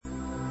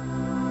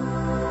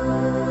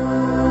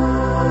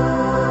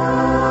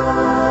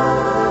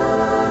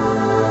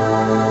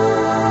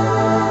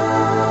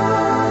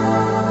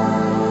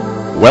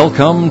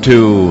Welcome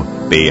to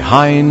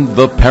Behind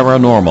the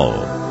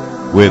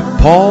Paranormal with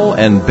Paul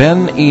and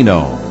Ben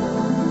Eno.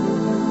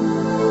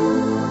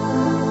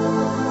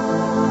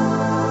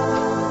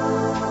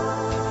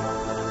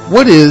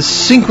 What is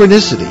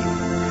synchronicity?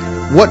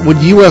 What would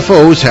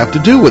UFOs have to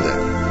do with it?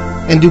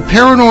 And do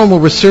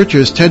paranormal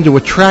researchers tend to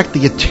attract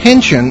the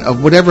attention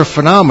of whatever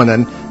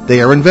phenomenon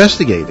they are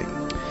investigating?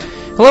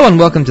 Hello and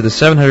welcome to the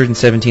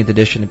 717th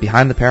edition of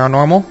Behind the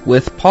Paranormal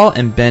with Paul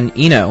and Ben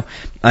Eno.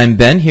 I'm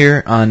Ben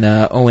here on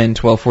ON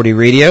 1240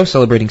 Radio,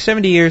 celebrating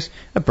 70 years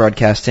of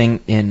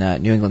broadcasting in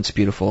New England's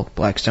beautiful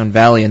Blackstone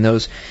Valley. And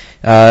those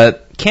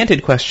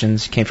candid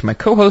questions came from my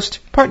co-host,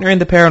 partner in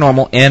the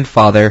paranormal, and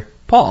father,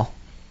 Paul.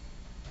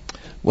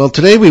 Well,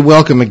 today we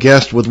welcome a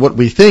guest with what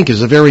we think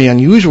is a very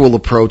unusual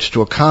approach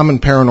to a common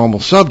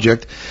paranormal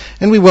subject,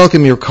 and we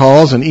welcome your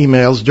calls and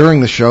emails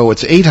during the show.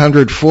 It's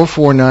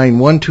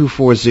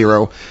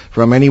 800-449-1240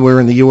 from anywhere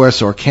in the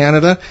U.S. or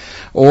Canada,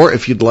 or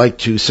if you'd like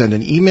to send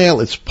an email,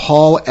 it's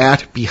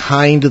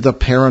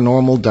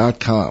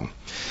paul@behindtheparanormal.com.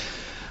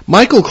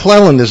 Michael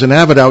Cleland is an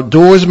avid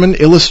outdoorsman,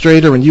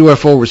 illustrator, and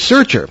UFO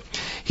researcher.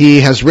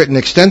 He has written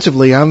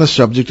extensively on the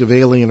subject of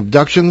alien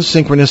abductions,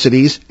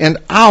 synchronicities, and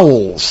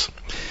owls.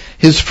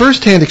 His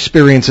first-hand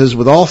experiences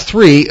with all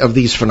three of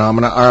these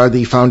phenomena are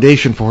the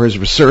foundation for his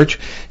research.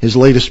 His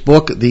latest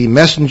book, The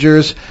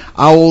Messengers,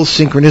 Owls,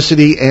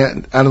 Synchronicity,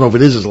 and I don't know if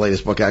it is his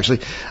latest book, actually,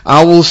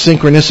 Owls,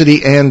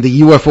 Synchronicity, and the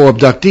UFO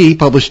Abductee,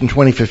 published in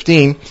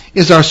 2015,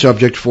 is our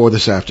subject for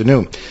this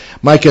afternoon.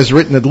 Mike has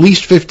written at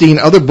least 15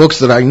 other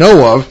books that I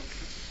know of,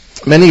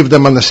 many of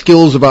them on the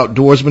skills of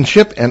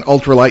outdoorsmanship and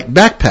ultralight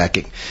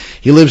backpacking.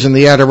 He lives in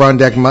the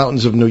Adirondack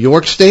Mountains of New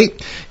York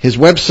State. His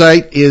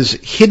website is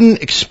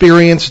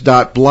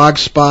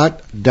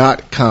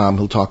hiddenexperience.blogspot.com.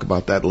 He'll talk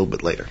about that a little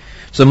bit later.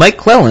 So Mike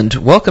Cleland,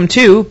 welcome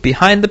to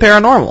Behind the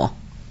Paranormal.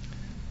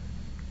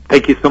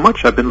 Thank you so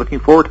much. I've been looking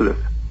forward to this.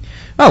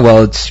 Oh,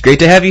 well, it's great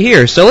to have you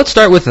here. So let's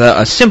start with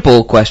a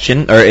simple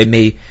question, or it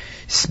may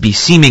be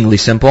seemingly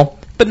simple,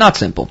 but not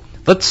simple.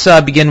 Let's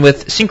begin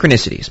with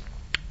synchronicities.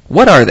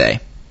 What are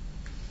they?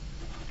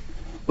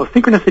 Well,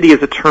 synchronicity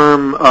is a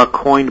term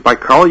coined by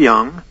Carl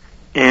Jung,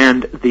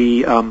 and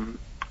he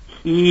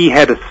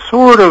had a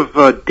sort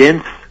of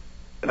dense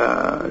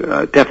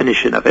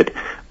definition of it,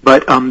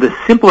 but the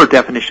simpler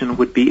definition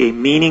would be a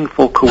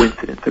meaningful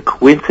coincidence, a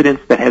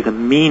coincidence that has a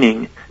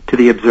meaning to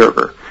the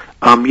observer.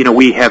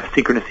 We have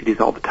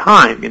synchronicities all the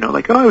time,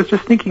 like, oh, I was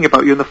just thinking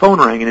about you and the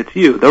phone rang and it's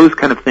you. Those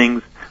kind of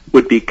things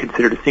would be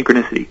considered a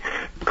synchronicity.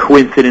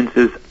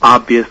 Coincidences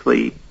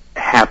obviously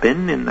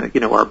happen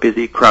in our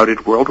busy,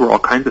 crowded world where all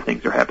kinds of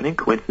things are happening.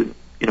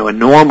 A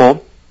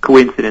normal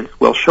coincidence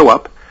will show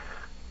up,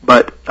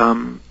 but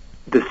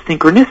the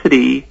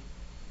synchronicity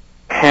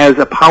has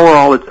a power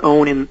all its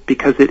own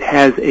because it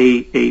has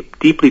a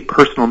deeply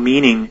personal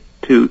meaning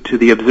to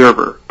the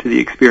observer, to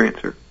the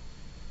experiencer.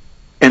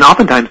 And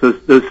oftentimes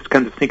those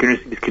kinds of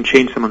synchronicities can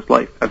change someone's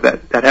life.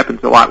 That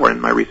happens a lot where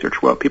in my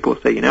research world people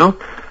will say,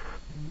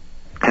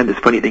 I had this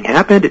funny thing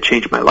happen. It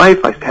changed my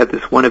life. I had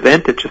this one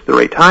event at just the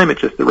right time, at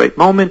just the right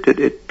moment.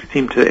 It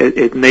seemed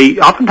to. And they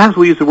oftentimes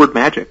will use the word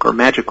magic or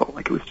magical,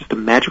 like it was just a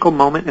magical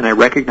moment, and I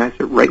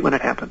recognized it right when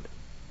it happened.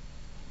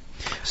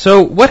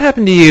 So, what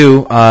happened to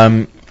you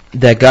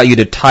that got you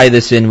to tie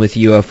this in with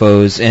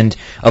UFOs and,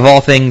 of all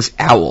things,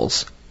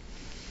 owls?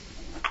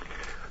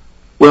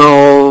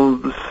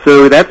 Well,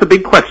 so that's a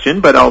big question,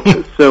 but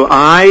so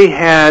I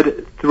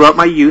had throughout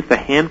my youth a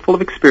handful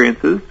of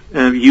experiences.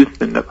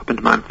 Youth, and up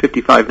until I'm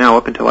 55 now,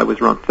 up until I was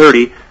around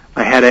 30,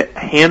 I had a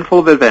handful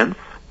of events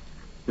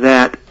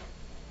that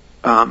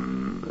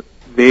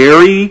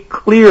very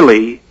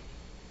clearly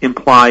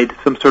implied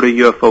some sort of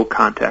UFO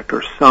contact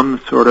or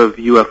some sort of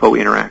UFO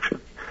interaction.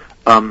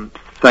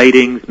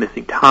 Sightings,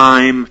 missing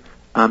time,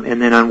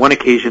 and then on one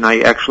occasion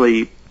I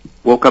actually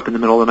woke up in the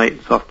middle of the night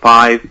and saw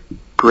 5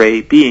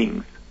 gray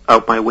beings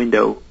out my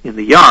window in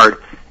the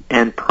yard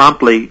and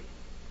promptly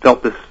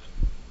felt this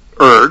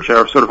urge,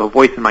 or sort of a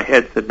voice in my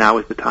head said, now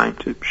is the time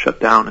to shut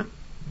down, and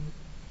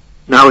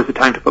now is the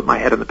time to put my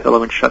head on the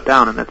pillow and shut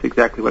down, and that's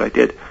exactly what I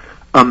did.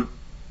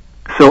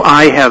 So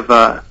I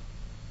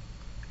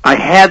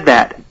had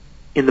that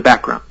in the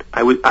background.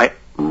 I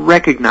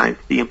recognized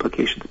the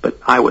implications, but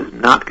I was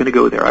not going to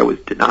go there. I was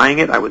denying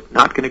it. I was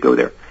not going to go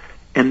there.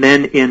 And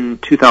then in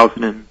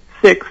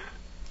 2006,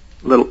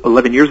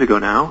 11 years ago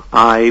now,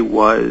 I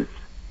was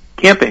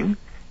camping,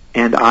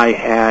 and I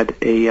had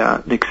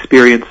an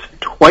experience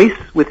twice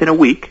within a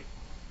week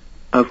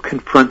of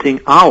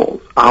confronting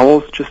owls.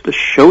 Owls just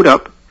showed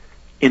up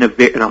in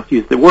and I'll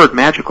use the word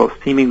magical,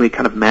 seemingly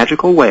kind of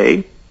magical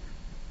way,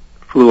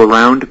 flew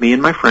around me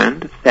and my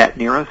friend, sat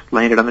near us,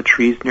 landed on the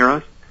trees near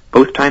us,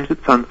 both times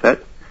at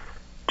sunset,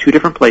 2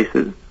 different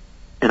places,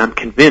 and I'm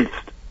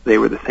convinced they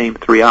were the same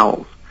 3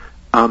 owls.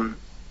 And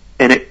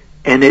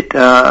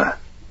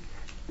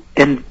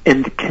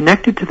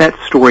connected to that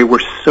story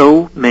were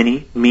so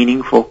many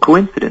meaningful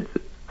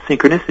coincidences,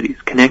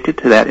 synchronicities connected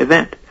to that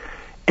event.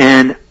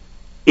 And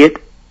it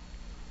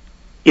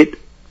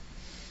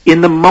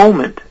in the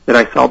moment that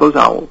I saw those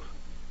owls,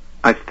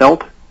 I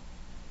felt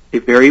a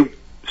very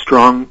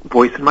strong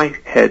voice in my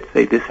head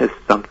say this has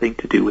something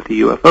to do with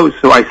the UFOs.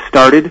 So I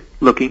started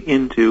looking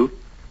into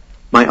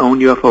my own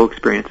UFO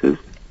experiences,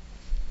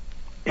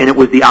 and it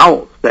was the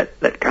owls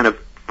that kind of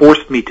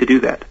forced me to do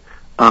that.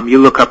 You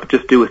look up,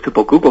 just do a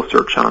simple Google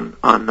search on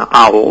the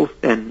owls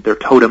and their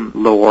totem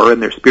lore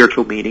and their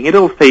spiritual meaning.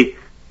 It'll say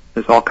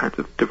there's all kinds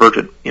of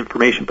divergent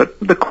information, but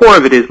the core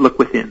of it is look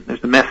within.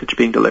 There's a message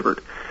being delivered.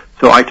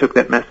 So I took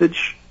that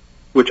message,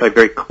 which I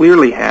very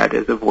clearly had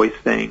as a voice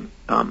saying,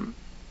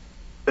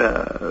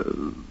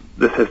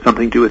 this has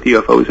something to do with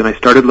UFOs, and I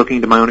started looking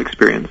into my own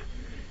experience,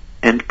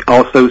 and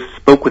also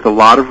spoke with a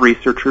lot of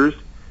researchers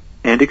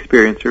and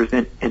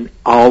experiencers, and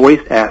always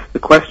asked the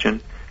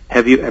question,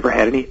 have you ever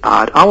had any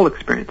odd owl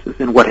experiences?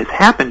 And what has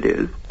happened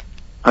is,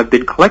 I've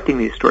been collecting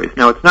these stories.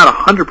 Now, it's not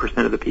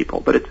 100% of the people,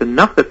 but it's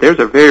enough that there's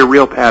a very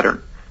real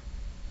pattern.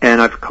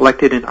 And I've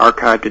collected and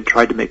archived and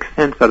tried to make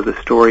sense out of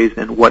the stories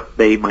and what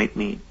they might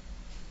mean.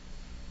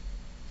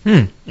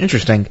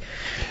 Interesting.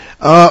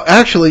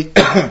 Actually,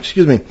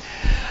 excuse me,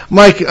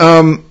 Mike,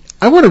 I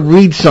want to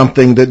read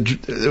something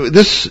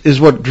this is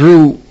what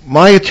drew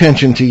my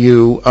attention to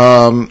you,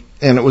 and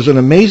it was an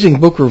amazing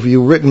book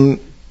review written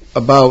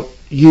about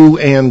you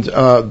and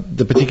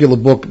the particular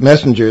book,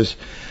 Messengers,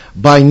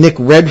 by Nick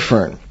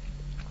Redfern.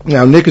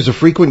 Now, Nick is a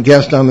frequent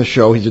guest on the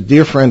show. He's a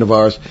dear friend of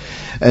ours,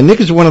 and Nick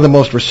is one of the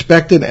most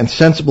respected and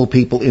sensible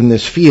people in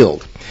this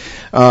field.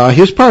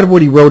 Here's part of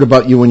what he wrote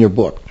about you in your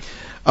book.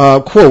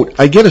 Quote,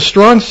 I get a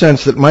strong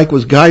sense that Mike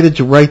was guided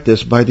to write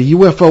this by the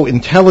UFO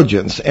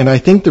intelligence, and I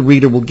think the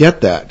reader will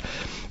get that.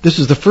 This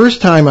is the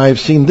first time I have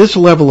seen this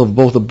level of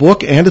both a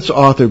book and its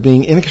author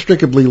being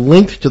inextricably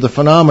linked to the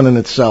phenomenon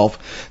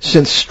itself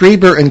since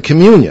Strieber and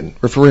Communion,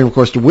 referring, of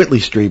course, to Whitley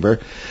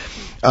Strieber.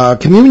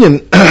 Communion,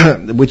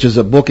 which is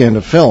a book and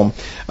a film,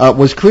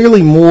 was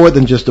clearly more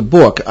than just a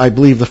book. I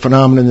believe the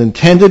phenomenon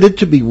intended it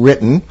to be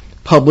written,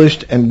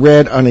 published, and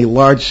read on a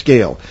large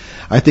scale.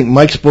 I think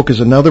Mike's book is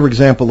another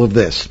example of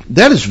this.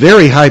 That is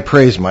very high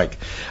praise, Mike.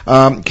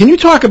 Can you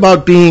talk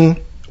about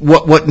being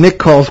what Nick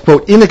calls,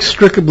 quote,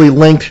 inextricably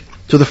linked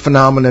to the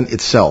phenomenon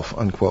itself,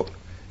 unquote?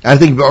 I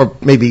think, or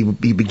maybe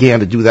he began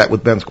to do that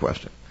with Ben's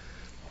question.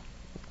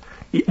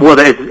 Well,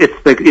 is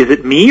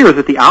it me or is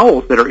it the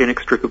owls that are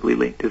inextricably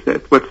linked? Is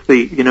that what's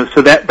the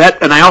so that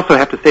and I also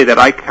have to say that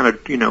I kind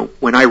of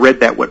when I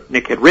read that what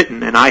Nick had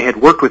written and I had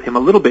worked with him a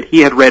little bit, he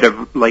had read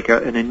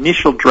an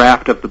initial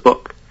draft of the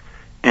book,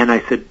 and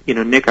I said,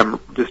 Nick, I'm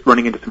just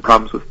running into some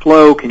problems with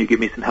flow. Can you give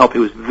me some help? He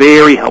was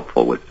very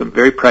helpful with some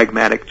very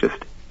pragmatic,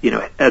 just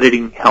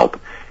editing help,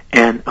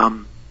 and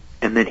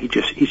then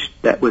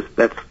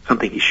that's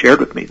something he shared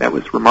with me. That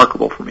was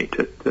remarkable for me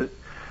to.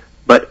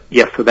 But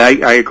yes, so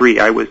I agree.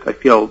 I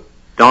feel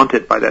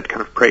daunted by that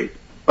kind of praise.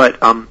 But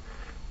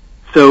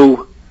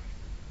so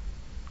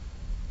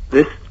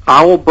this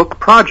Owl Book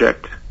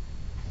project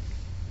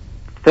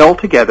fell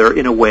together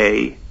in a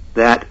way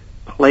that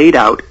played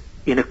out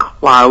in a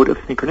cloud of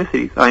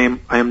synchronicities. I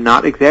am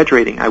not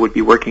exaggerating. I would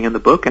be working on the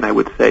book and I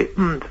would say,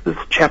 this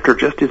chapter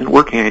just isn't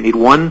working. I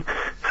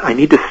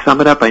need to sum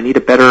it up. I need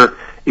a better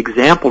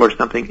example or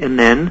something. And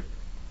then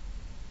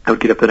I would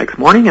get up the next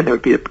morning and there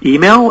would be an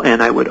email,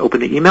 and I would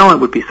open the email and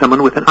it would be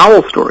someone with an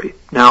owl story.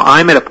 Now,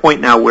 I'm at a point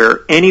now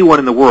where anyone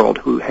in the world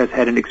who has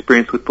had an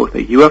experience with both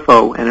a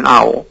UFO and an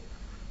owl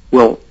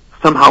will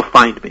somehow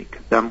find me,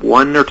 because I'm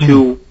one or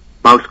two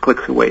mouse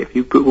clicks away. If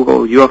you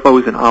Google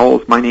UFOs and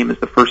owls, my name is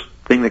the first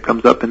thing that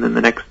comes up, and then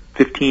the next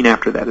 15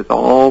 after that is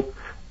all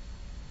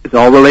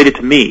related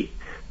to me.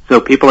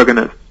 So people are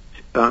going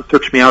to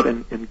search me out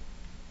and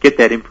get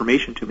that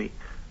information to me.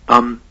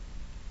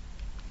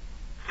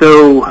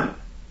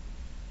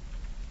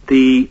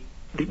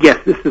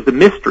 Yes, this is the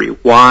mystery.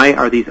 Why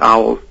are these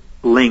owls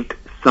linked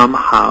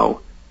somehow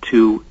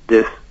to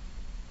this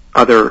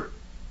other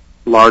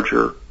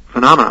larger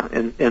phenomena?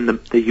 And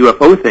the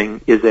UFO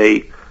thing is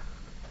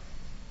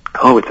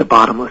it's a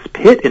bottomless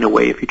pit in a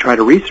way if you try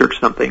to research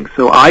something.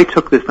 So I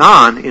took this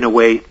on in a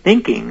way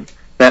thinking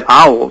that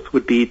owls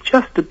would be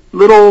just a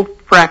little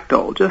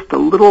fractal, just a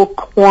little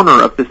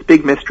corner of this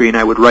big mystery, and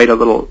I would write a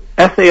little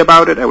essay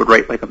about it. I would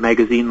write like a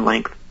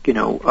magazine-length,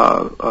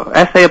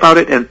 essay about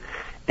it, and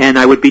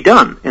I would be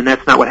done. And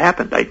that's not what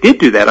happened. I did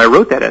do that. I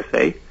wrote that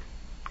essay,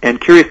 and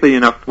curiously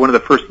enough, one of the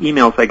first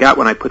emails I got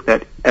when I put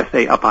that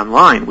essay up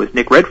online was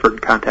Nick Redfern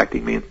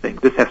contacting me and saying,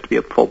 this has to be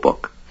a full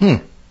book.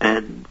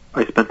 And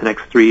I spent the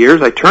next 3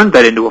 years. I turned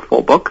that into a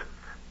full book,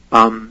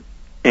 and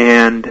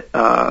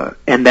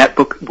that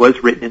book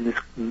was written in this.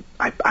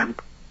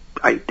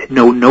 I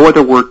know no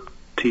other word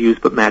to use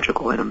but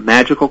magical, in a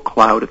magical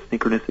cloud of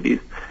synchronicities.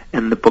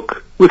 And the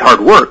book was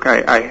hard work.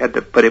 I had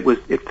to, but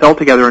it fell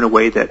together in a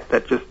way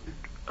that just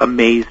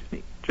amazed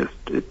me. Just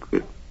it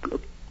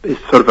is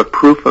sort of a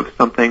proof of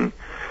something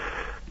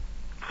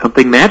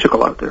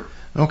magical out there.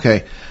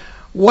 Okay.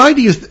 Why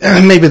do you,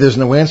 maybe there's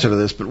no answer to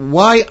this, but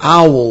why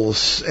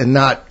owls and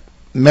not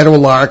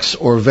meadowlarks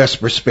or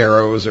vesper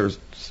sparrows or?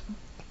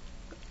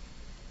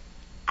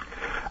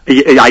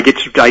 I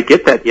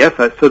get that, yes.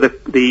 So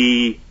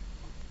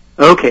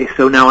okay,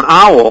 so now an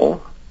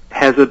owl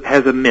has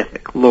a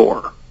mythic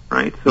lore,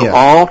 right? So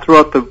all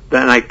throughout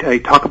and I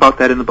talk about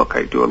that in the book.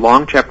 I do a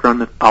long chapter on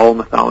the owl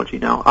mythology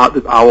now.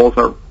 The owls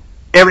are,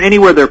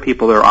 anywhere there are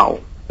people, there are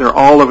owls. They're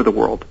all over the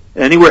world.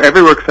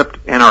 Everywhere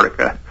except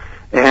Antarctica.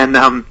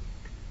 And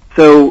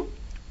so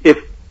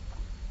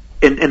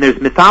and there's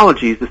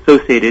mythologies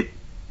associated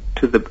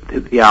to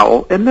the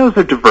owl, and those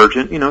are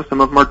divergent. Some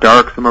of them are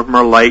dark, some of them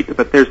are light,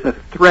 but there's a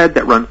thread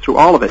that runs through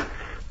all of it.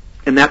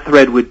 And that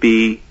thread would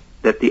be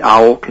that the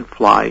owl can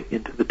fly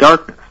into the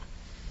darkness.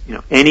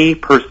 Any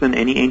person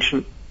in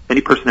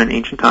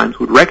ancient times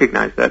would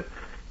recognize that,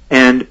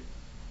 and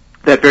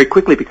that very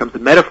quickly becomes a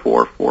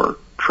metaphor for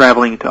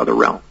traveling into other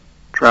realms,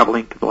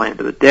 traveling to the land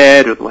of the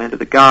dead or the land of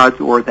the gods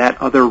or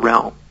that other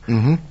realm.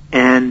 Mm-hmm.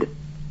 And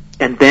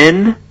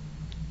then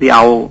the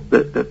owl,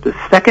 the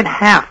second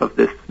half of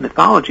this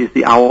mythology is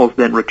the owls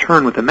then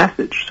return with a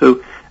message.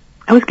 So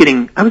I was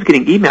getting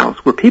emails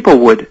where people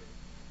would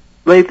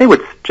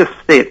just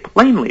say it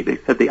plainly. They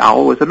said the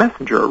owl was a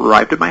messenger,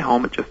 arrived at my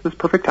home at just this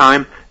perfect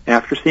time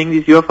after seeing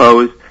these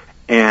UFOs,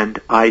 and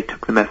I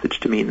took the message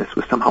to mean this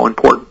was somehow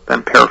important.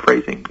 I'm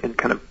paraphrasing and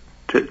kind of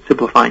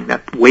simplifying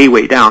that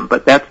way down,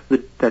 but that's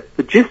the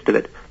gist of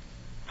it.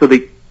 So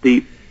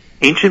the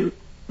ancient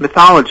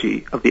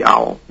mythology of the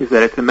owl is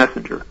that it's a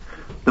messenger.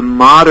 The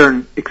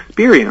modern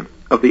experience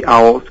of the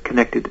owls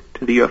connected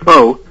to the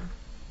UFO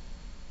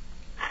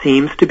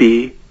seems to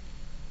be,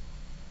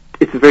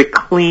 it's a very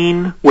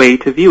clean way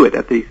to view it,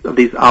 that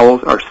these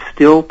owls are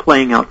still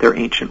playing out their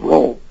ancient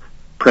role,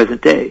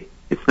 present day.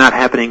 It's not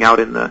happening out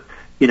in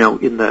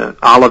the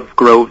olive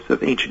groves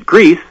of ancient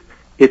Greece.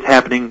 It's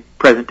happening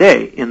present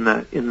day in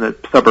the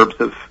suburbs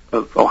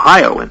of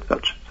Ohio and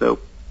such. So,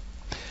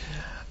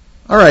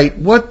 all right,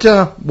 what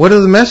are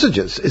the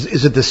messages?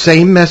 Is it the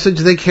same message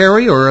they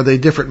carry, or are they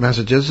different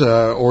messages,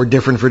 or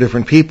different for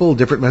different people?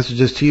 Different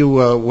messages to you?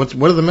 What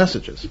are the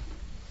messages?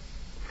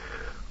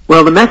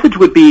 Well, the message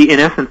would be, in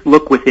essence,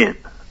 look within.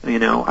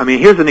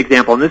 Here's an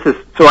example, and this is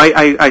so.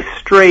 I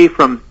stray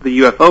from the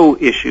UFO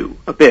issue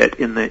a bit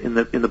in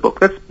the book.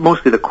 That's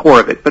mostly the core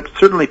of it, but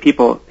certainly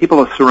people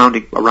are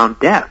around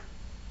death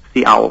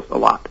see owls a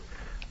lot,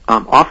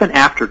 often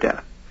after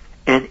death,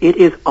 and it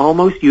is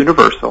almost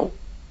universal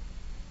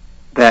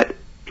that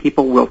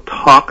people will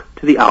talk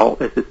to the owl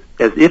as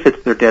if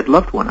it's their dead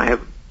loved one. I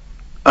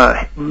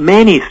have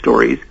many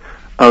stories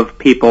of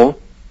people,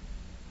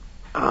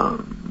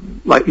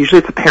 like usually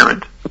it's a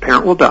parent. The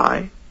parent will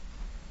die,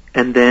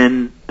 and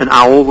then an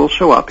owl will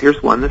show up.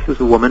 Here's one. This is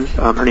a woman.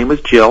 Her name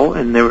was Jill,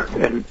 and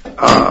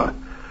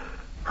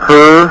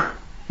her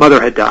mother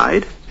had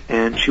died,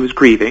 and she was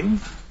grieving.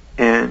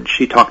 And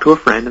she talked to a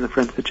friend, and the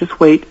friend said, "Just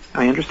wait.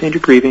 I understand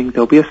you're grieving.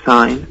 There'll be a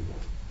sign."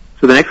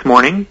 So the next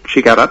morning,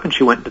 she got up and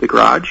she went into the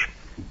garage,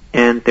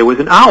 and there was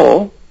an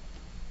owl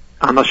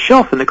on the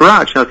shelf in the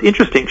garage. Now, it's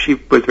interesting. She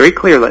was very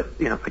clear that,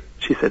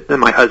 she said, "Then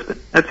my husband,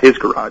 that's his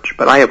garage,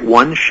 but I have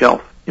one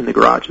shelf in the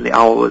garage, and the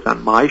owl was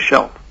on my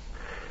shelf."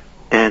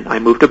 And I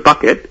moved a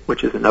bucket,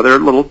 which is another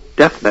little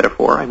death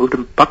metaphor. I moved a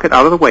bucket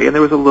out of the way, and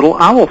there was a little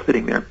owl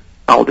sitting there.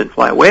 Owl didn't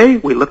fly away.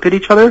 We looked at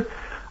each other.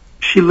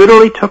 She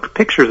literally took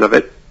pictures of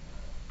it,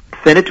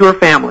 sent it to her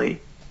family,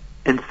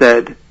 and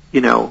said,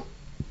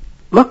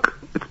 "Look,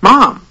 it's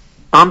Mom.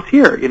 Mom's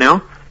here,"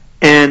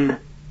 And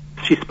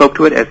she spoke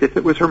to it as if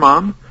it was her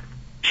mom.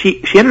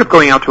 She ended up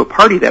going out to a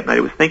party that night.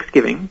 It was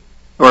Thanksgiving,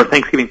 or a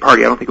Thanksgiving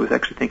party. I don't think it was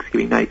actually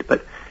Thanksgiving night,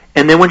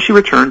 and then when she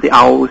returned, the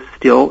owl was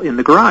still in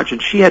the garage,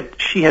 and she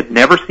had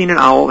never seen an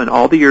owl in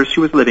all the years she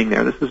was living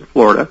there. This was in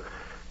Florida.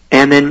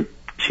 And then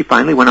she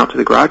finally went out to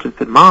the garage and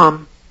said,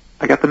 "Mom,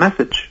 I got the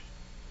message.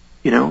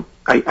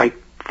 I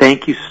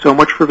thank you so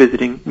much for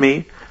visiting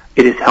me.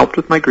 It has helped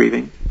with my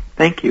grieving.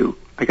 Thank you.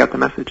 I got the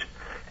message."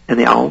 And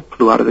the owl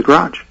flew out of the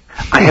garage.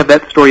 I have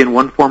that story in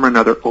one form or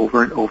another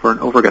over and over and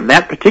over again.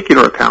 That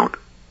particular account,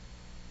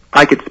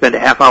 I could spend a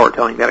half hour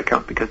telling that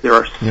account because there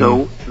are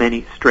so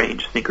many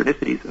strange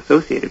synchronicities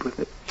associated with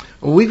it.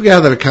 Well, we've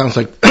gathered accounts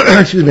like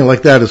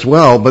like that as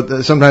well,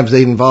 but sometimes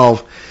they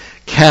involve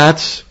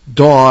cats,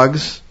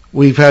 dogs.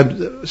 We've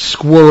had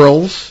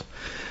squirrels.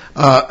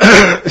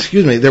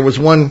 There was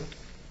one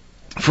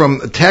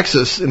from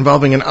Texas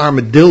involving an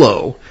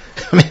armadillo.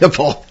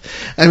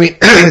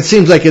 It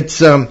seems like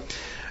it's a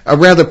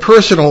rather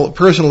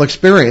personal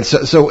experience.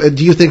 So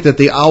do you think that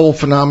the owl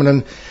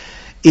phenomenon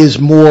is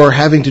more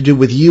having to do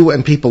with you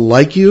and people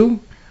like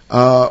you,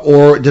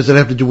 or does it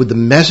have to do with the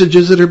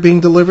messages that are being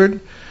delivered,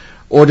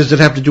 or does it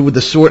have to do with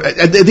the sort?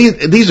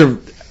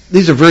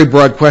 These are very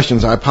broad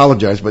questions. I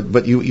apologize,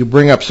 but you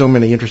bring up so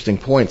many interesting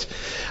points.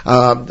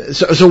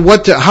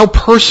 How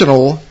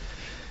personal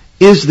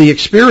is the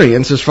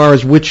experience as far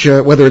as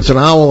whether it's an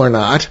owl or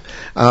not,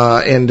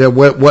 and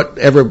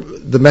whatever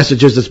the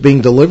message is that's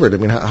being delivered?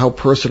 How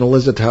personal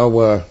is it?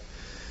 How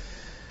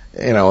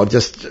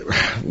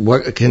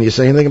what can you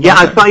say anything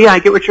about that? I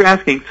get what you're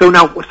asking. So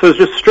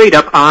just straight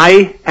up,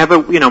 I have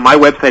my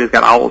website has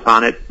got owls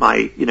on it.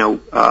 My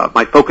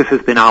focus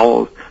has been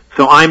owls.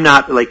 So I'm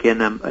not like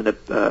an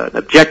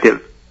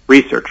objective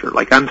researcher.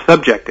 Like I'm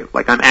subjective.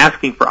 Like I'm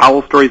asking for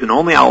owl stories and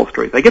only owl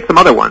stories. I get some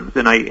other ones,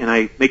 and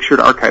I make sure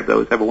to archive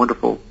those. I have a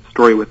wonderful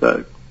story with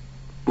a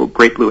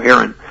great blue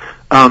heron.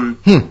 I'm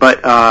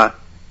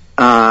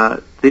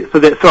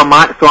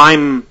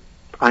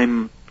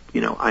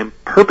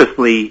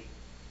purposely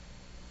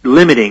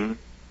limiting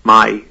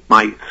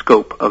my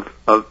scope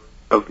of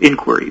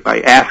inquiry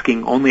by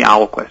asking only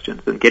owl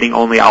questions and getting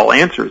only owl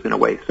answers in a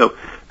way. So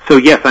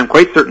yes, I'm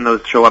quite certain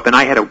those show up. And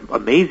I had an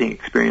amazing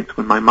experience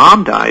when my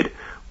mom died,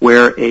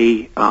 where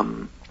a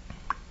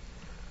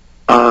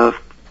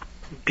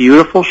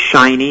beautiful,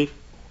 shiny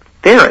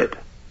ferret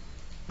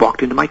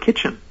walked into my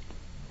kitchen,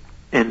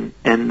 and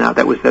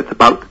that's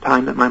about the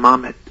time that my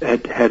mom had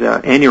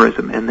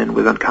aneurysm and then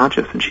was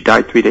unconscious, and she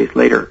died 3 days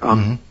later.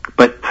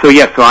 But so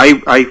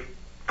I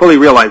fully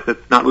realize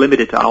that's not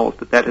limited to owls,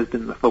 but that has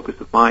been the focus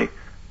of my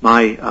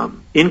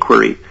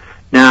inquiry.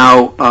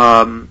 Now,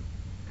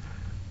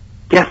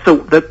 so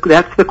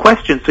that's the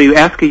question. So you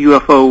ask a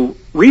UFO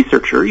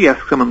researcher, you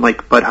ask someone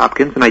like Bud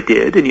Hopkins, and I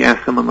did, and you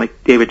ask someone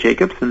like David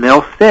Jacobs, and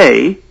they'll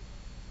say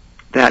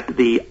that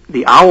the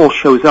owl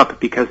shows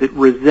up because it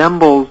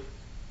resembles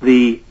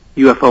the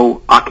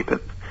UFO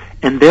occupants,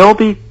 and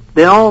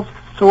they'll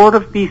sort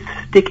of be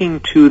sticking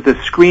to the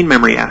screen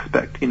memory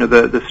aspect. You know,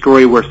 the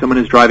story where someone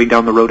is driving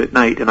down the road at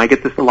night, and I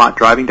get this a lot.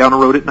 Driving down a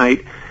road at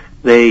night,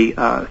 they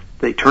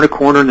turn a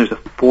corner and there's a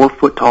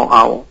 4-foot tall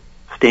owl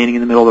standing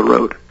in the middle of the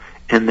road,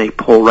 and they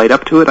pull right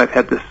up to it. I've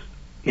had this.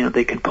 You know,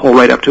 they can pull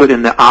right up to it,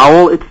 and the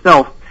owl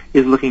itself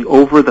is looking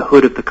over the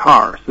hood of the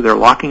car. So they're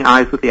locking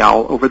eyes with the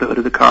owl over the hood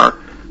of the car.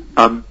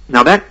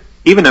 Now that,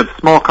 even a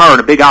small car and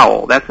a big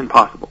owl, that's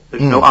impossible.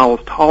 There's no owls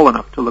tall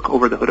enough to look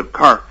over the hood of a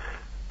car.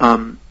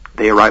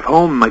 They arrive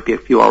home, might be a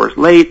few hours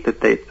late,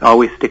 it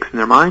always sticks in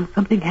their mind.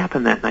 Something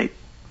happened that night.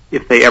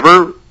 If they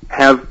ever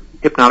have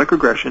hypnotic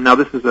regression, now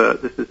this is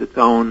its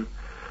own,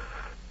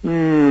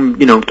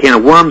 can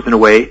of worms in a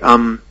way,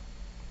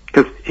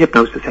 because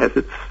hypnosis has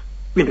its,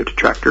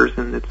 detractors,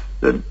 and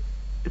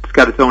it's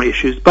got its own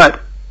issues, but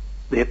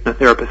the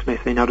hypnotherapist may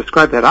say, now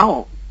describe that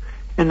owl.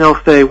 And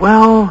they'll say,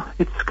 well,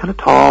 it's kind of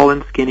tall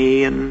and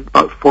skinny and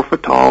about 4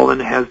 foot tall,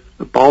 and it has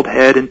a bald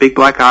head and big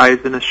black eyes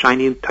and a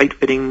shiny,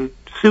 tight-fitting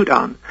suit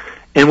on.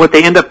 And what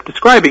they end up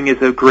describing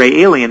is a gray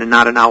alien and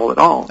not an owl at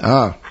all.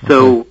 Okay.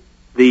 So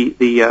the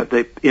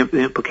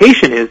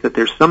implication is that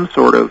there's some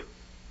sort of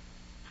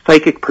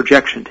psychic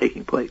projection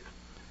taking place.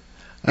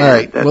 All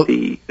right. That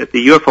the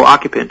UFO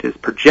occupant is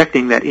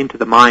projecting that into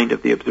the mind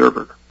of the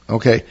observer.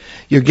 Okay.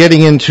 You're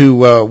getting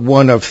into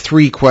one of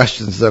 3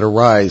 questions that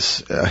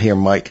arise here,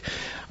 Mike.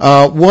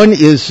 One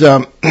is,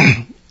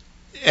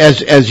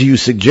 as you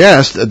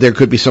suggest, there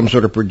could be some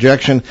sort of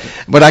projection,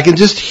 but I can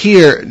just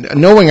hear,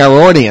 knowing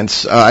our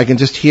audience, I can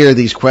just hear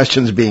these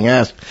questions being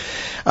asked.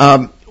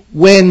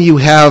 When you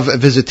have a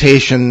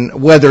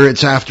visitation, whether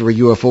it's after a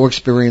UFO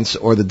experience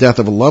or the death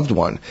of a loved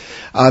one,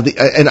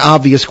 an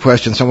obvious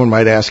question someone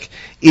might ask,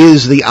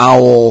 is the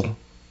owl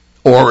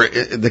or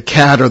the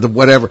cat or the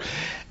whatever,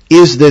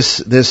 is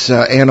this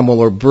animal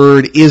or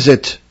bird, is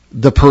it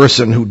the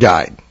person who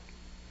died?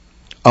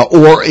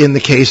 Or in the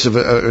case of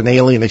an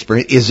alien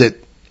experience, is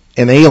it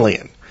an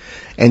alien?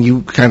 And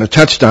you kind of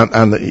touched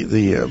on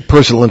the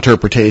personal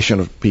interpretation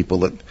of people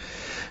that,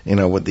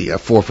 with the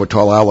 4 foot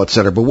tall owl, et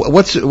cetera. But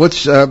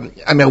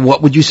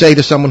what would you say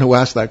to someone who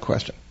asked that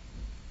question?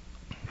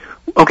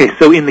 Okay,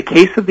 so in the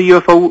case of the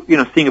UFO,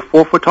 seeing a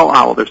 4 foot tall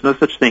owl, there's no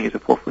such thing as a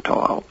 4 foot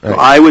tall owl.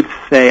 Right.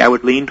 So I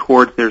would lean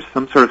towards there's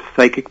some sort of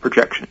psychic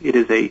projection.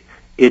 It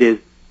is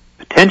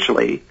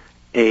potentially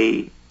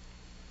a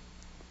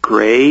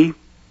gray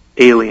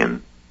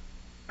alien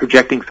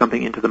projecting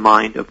something into the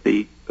mind of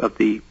the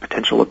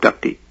potential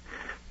abductee.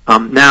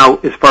 Now,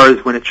 as far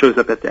as when it shows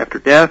up after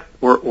death,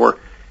 or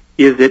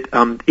is it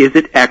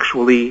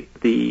actually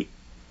the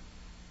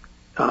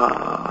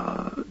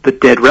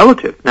dead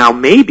relative? Now,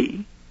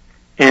 maybe,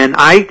 and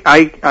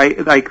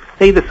I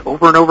say this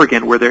over and over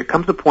again, where there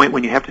comes a point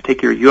when you have to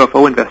take your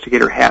UFO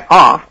investigator hat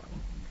off,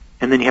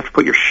 and then you have to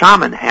put your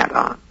shaman hat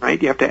on,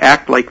 right? You have to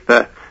act like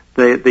the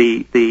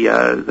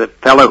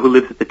fellow who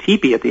lives at the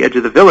teepee at the edge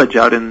of the village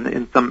out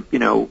in some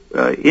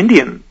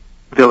Indian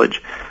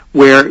village,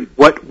 where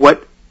what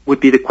would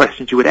be the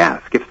questions you would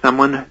ask if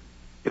someone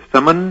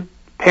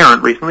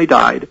parent recently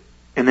died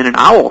and then an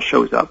owl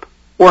shows up,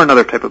 or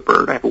another type of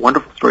bird. I have a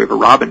wonderful story of a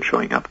robin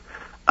showing up.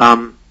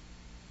 And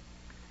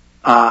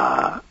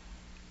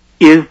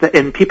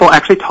people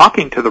actually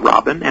talking to the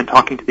robin and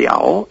talking to the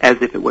owl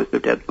as if it was their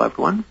dead loved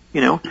one.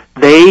 They're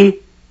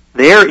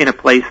in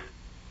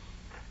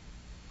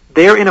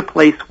a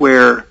place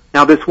where,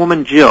 now this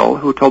woman Jill,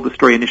 who told the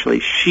story initially,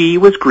 she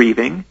was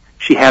grieving.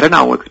 She had an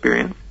owl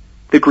experience.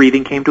 The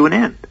grieving came to an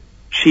end.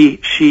 She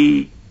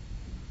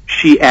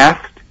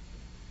asked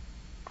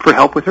for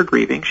help with her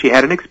grieving. She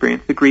had an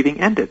experience. The grieving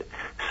ended.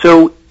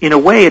 So in a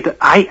way,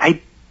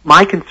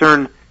 my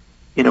concern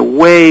in a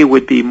way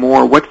would be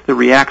more, what's the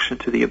reaction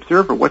to the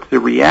observer? What's the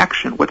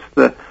reaction? What's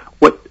the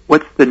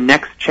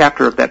next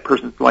chapter of that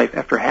person's life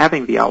after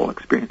having the owl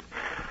experience?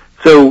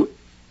 So,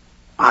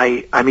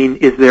 I mean,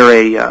 is there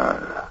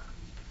a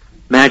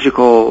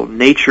magical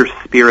nature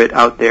spirit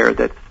out there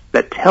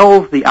that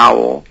tells the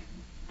owl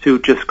to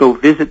just go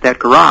visit that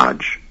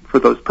garage for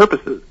those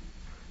purposes?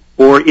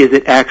 or is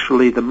it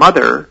actually the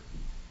mother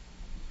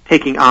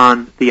taking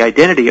on the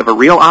identity of a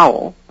real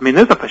owl? I mean,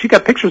 she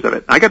got pictures of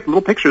it. I got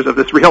little pictures of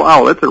this real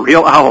owl. It's a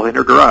real owl in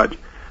her garage.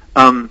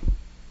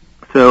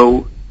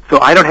 So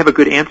I don't have a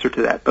good answer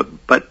to that,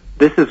 but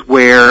this is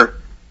where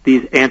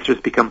these answers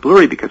become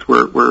blurry, because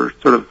we're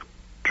sort of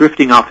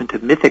drifting off into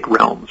mythic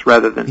realms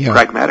rather than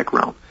pragmatic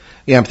realms.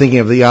 Yeah, I'm thinking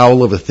of the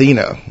owl of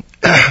Athena,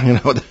 in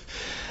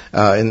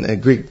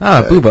Greek,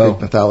 Bubo.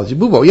 Greek mythology.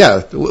 Bubo,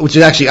 yeah, which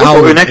is actually Bubo,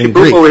 owl and actually in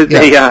Bubo Greek.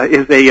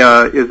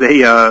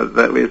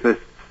 is a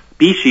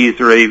species,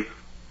 or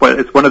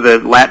it's one of the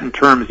Latin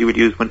terms you would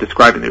use when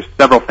describing. There's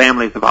several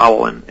families of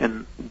owl,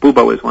 and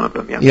Bubo is one of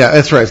them. Yeah. Yeah,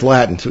 that's right. It's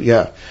Latin too.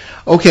 Yeah.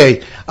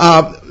 Okay.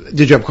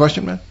 Did you have a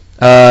question, man?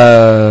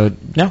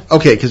 No.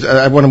 Okay, because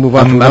I want to move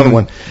on to another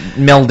one.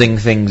 Melding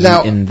things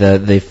now, in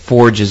the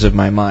forges of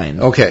my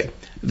mind. Okay.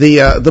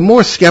 The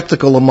more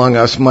skeptical among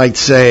us might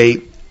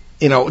say,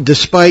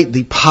 despite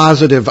the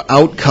positive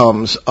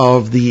outcomes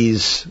of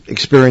these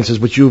experiences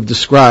which you've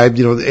described,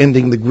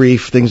 ending the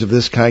grief, things of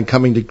this kind,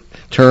 coming to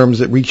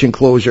terms, reaching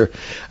closure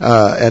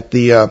at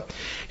the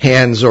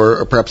hands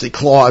or perhaps the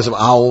claws of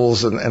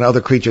owls and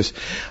other creatures.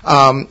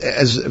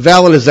 As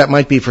valid as that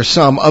might be for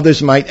some,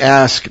 others might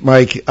ask,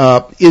 Mike,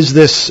 is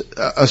this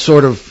a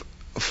sort of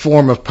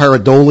form of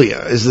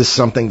pareidolia? Is this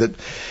something that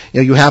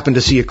you happen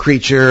to see a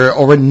creature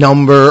or a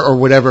number or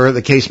whatever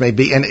the case may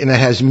be, and it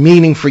has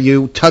meaning for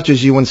you,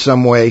 touches you in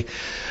some way,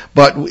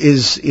 but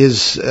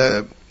is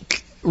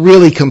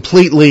really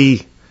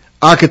completely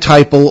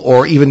archetypal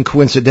or even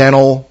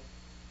coincidental,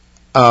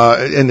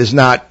 and is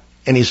not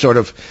any sort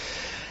of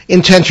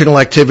intentional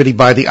activity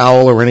by the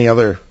owl or any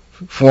other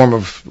form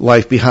of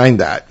life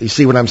behind that? You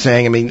see what I'm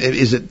saying? I mean,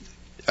 is it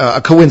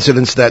a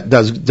coincidence that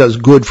does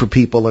good for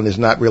people and is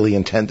not really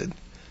intended?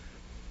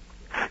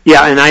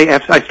 Yeah, and I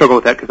struggle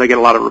with that, because I get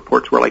a lot of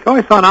reports where, like,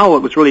 I saw an owl, it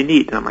was really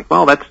neat, and I'm like,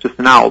 well, that's just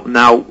an owl.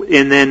 Now,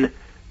 and then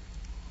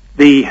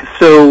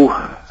here's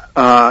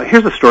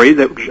a story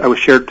that was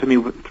shared to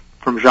me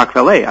from Jacques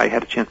Vallée. I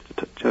had a chance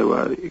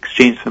to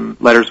exchange some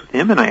letters with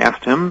him, and I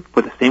asked him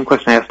for the same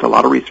question I asked a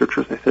lot of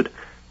researchers. I said,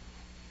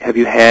 have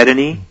you had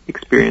any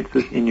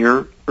experiences in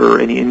your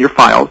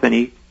files,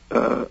 any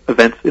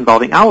events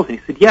involving owls? And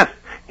he said, yes.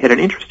 He had an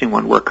interesting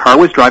one where a car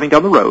was driving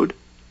down the road,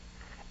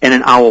 and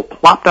an owl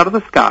plopped out of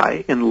the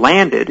sky and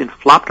landed and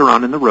flopped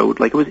around in the road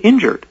like it was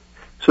injured.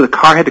 So the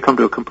car had to come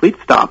to a complete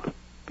stop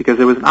because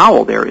there was an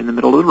owl there in the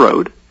middle of the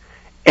road,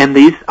 and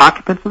these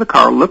occupants of the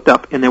car looked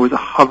up, and there was a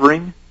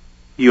hovering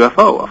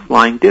UFO, a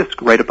flying disc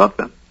right above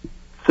them.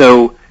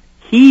 So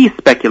he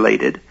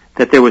speculated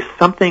that there was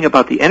something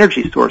about the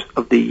energy source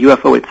of the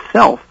UFO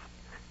itself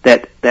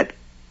that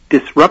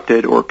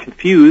disrupted or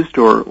confused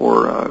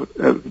or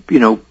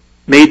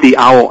made the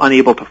owl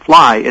unable to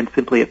fly, and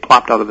simply it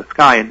plopped out of the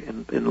sky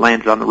and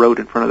landed on the road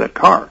in front of that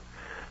car.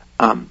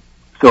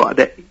 So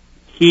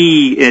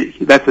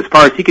that's as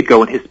far as he could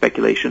go in his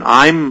speculation.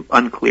 I'm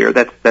unclear.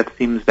 That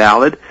seems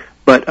valid.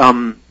 But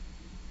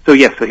so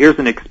here's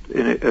an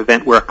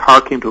event where a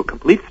car came to a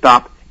complete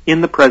stop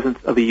in the presence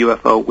of a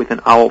UFO with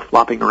an owl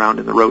flopping around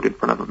in the road in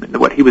front of him. And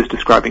what he was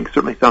describing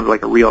certainly sounded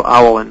like a real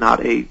owl and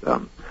not a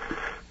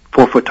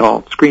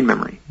 4-foot-tall screen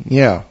memory.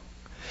 Yeah.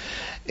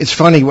 It's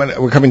funny when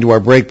we're coming to our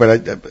break,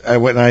 but I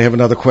have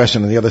another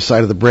question on the other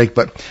side of the break.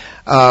 But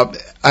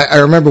I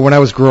remember when I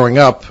was growing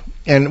up,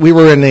 and we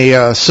were in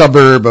a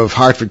suburb of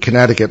Hartford,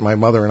 Connecticut. My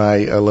mother and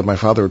I lived. My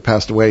father had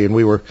passed away, and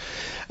we were.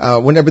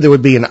 Whenever there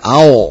would be an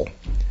owl,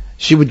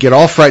 she would get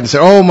all frightened and say,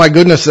 "Oh my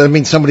goodness, that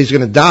means somebody's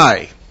going to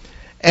die."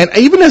 And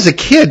even as a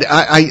kid,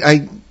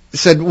 I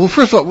said, well,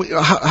 first of all,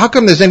 how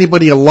come there's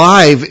anybody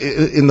alive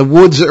in the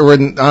woods or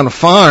on a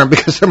farm?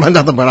 Because there are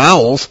nothing but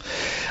owls.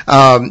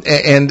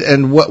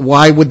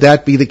 Why would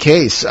that be the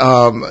case?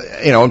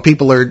 And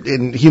people are,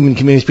 in human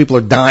communities, people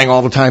are dying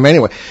all the time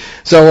anyway.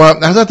 So,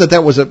 I thought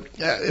that was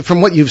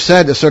from what you've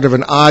said, a sort of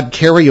an odd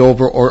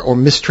carryover or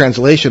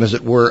mistranslation, as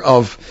it were,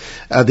 of,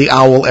 the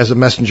owl as a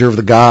messenger of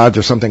the gods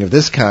or something of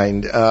this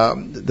kind,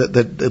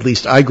 that at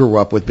least I grew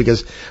up with,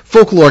 because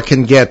folklore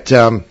can get,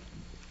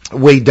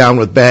 weighed down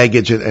with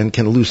baggage and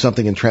can lose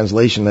something in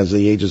translation as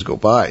the ages go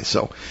by.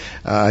 So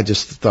I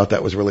just thought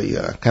that was really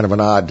kind of an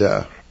odd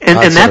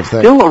and that's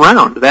still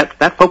around.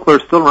 That folklore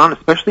is still around,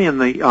 especially in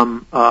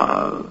the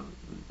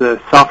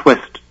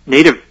Southwest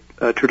native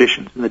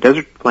traditions, in the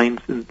desert plains,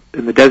 in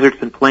the deserts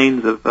and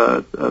plains of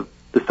the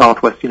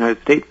Southwest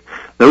United States.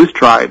 Those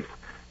tribes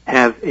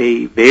have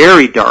a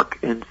very dark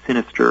and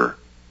sinister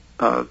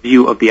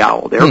view of the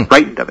owl. They're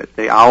frightened of it.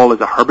 The owl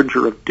is a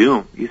harbinger of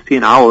doom. You see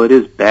an owl, it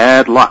is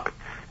bad luck.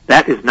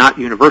 That is not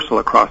universal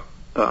across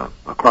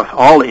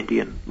all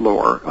Indian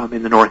lore.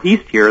 In the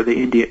Northeast here, the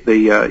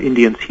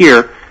Indians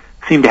here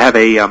seem to have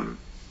a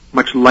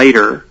much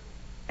lighter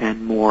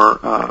and more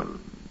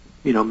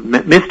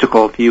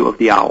mystical view of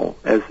the owl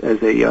as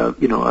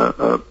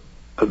a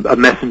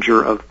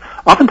messenger of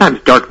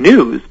oftentimes dark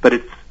news, but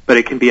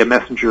it can be a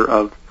messenger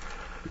of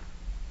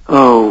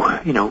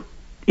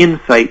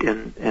insight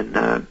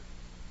and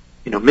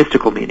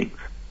mystical meanings.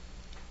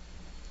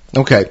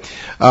 Okay.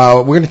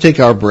 We're going to take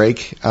our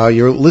break.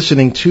 You're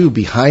listening to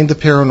Behind the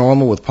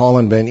Paranormal with Paul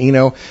and Ben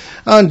Eno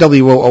on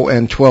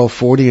WOON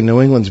 1240 in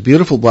New England's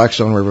beautiful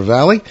Blackstone River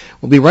Valley.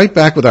 We'll be right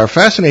back with our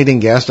fascinating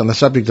guest on the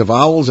subject of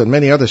owls and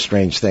many other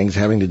strange things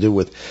having to do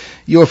with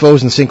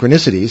UFOs and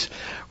synchronicities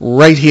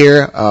right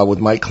here with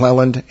Mike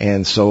Cleland.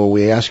 And so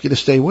we ask you to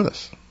stay with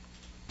us.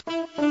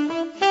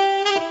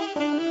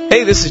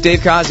 Hey, this is Dave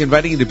Koz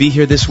inviting you to be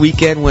here this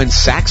weekend when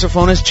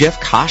saxophonist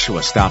Jeff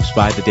Koshawa stops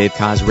by the Dave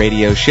Koz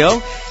Radio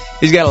Show.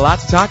 He's got a lot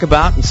to talk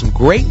about and some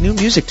great new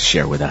music to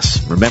share with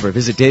us. Remember,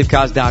 visit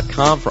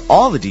DaveKoz.com for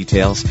all the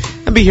details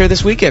and be here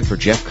this weekend for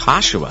Jeff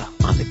Koshawa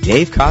on the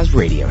Dave Koz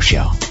Radio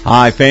Show.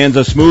 Hi, fans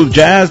of smooth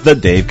jazz. The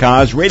Dave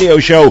Koz Radio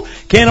Show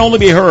can only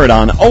be heard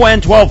on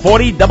ON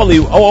 1240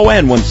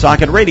 WOON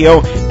Woonsocket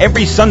Radio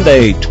every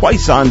Sunday,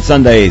 twice on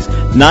Sundays,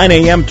 9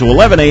 a.m. to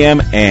 11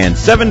 a.m. and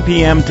 7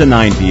 p.m. to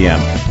 9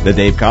 p.m. The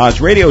Dave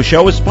Koz Radio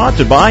Show is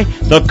sponsored by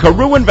the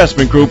Carew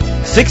Investment Group,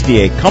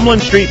 68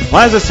 Cumberland Street,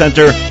 Plaza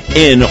Center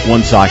in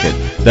Woonsocket.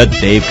 The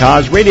Dave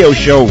Koz Radio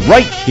Show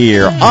right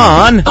here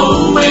on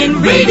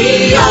ON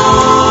Radio.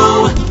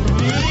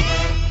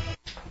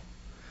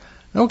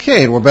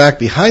 Okay, and we're back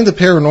Behind the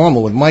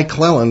Paranormal with Mike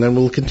Cleland, and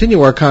we'll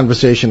continue our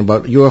conversation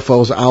about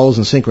UFOs, owls,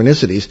 and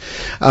synchronicities.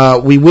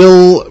 We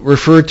will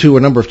refer to a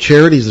number of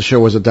charities the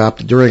show has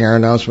adopted during our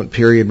announcement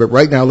period, but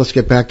right now let's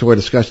get back to our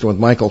discussion with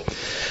Michael.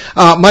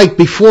 Mike,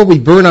 before we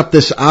burn up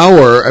this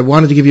hour, I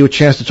wanted to give you a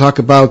chance to talk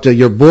about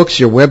your books,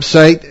 your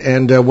website,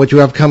 and what you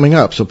have coming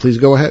up, so please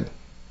go ahead.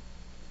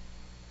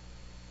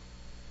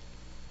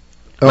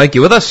 Mike,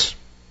 you with us?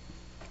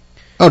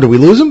 Oh, did we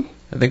lose him?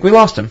 I think we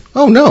lost him.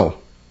 Oh, no.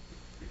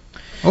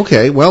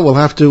 Okay, well, we'll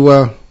have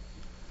to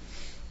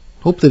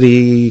hope that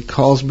he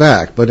calls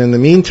back. But in the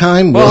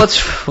meantime... Well,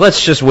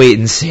 let's just wait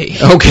and see.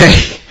 Okay.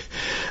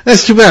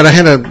 That's too bad. I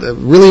had a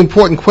really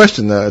important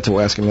question to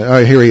ask him.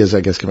 Oh, here he is,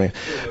 I guess, coming in.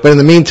 But in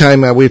the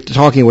meantime, we're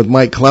talking with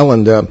Mike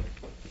Cleland. Very,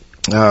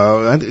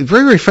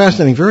 very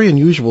fascinating, very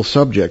unusual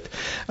subject.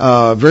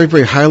 Very,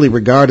 very highly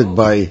regarded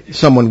by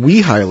someone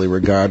we highly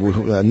regard,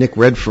 Nick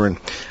Redfern.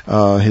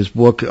 His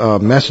book,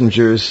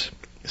 Messengers,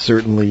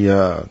 certainly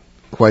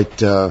quite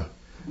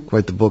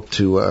the book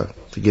to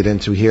get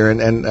into here.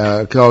 And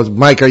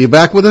Mike, are you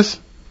back with us?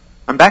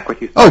 I'm back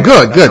with you. Sorry. Oh,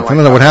 good. I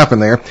don't know what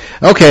happened there.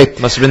 Okay.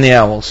 Must have been the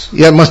owls.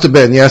 Yeah, it must have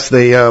been. Yes,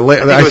 they.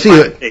 I see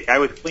it. I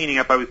was cleaning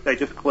up. I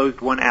just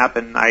closed one app,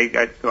 and I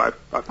apologize.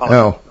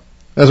 Oh.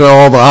 That's why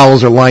all the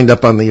owls are lined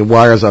up on the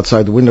wires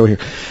outside the window here.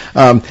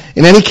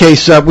 In any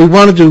case, we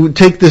wanted to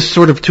take this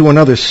sort of to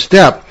another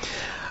step.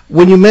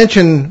 When you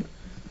mention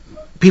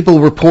people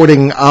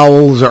reporting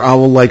owls or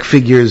owl-like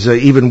figures,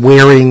 even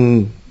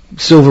wearing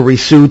silvery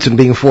suits and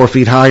being 4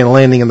 feet high and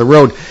landing in the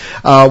road,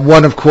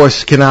 one, of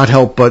course, cannot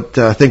help but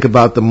think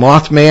about the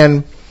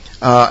Mothman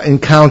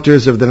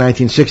encounters of the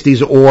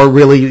 1960s, or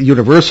really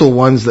universal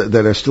ones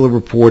that are still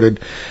reported.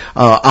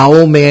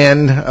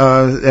 Owlman,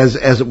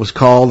 as it was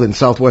called in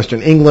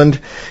southwestern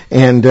England,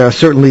 and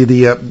certainly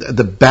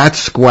the Bat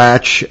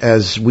Squatch,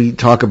 as we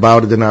talk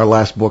about it in our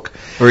last book.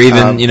 Or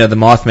even, the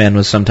Mothman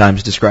was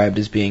sometimes described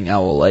as being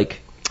owl-like.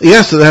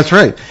 Yes, that's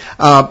right.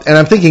 And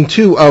I'm thinking,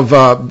 too,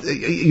 of,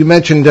 you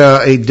mentioned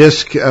a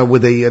disc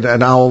with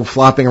an owl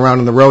flopping around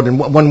in the road, and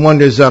one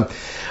wonders,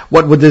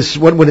 what would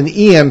an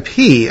EMP,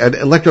 an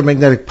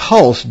electromagnetic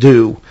pulse,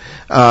 do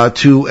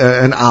to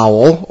an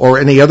owl or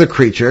any other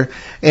creature?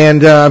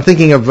 And I'm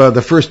thinking of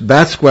the first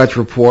Bat Squatch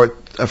report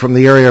from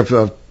the area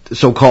of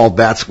so-called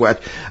Bat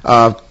Squatch,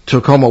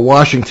 Tacoma,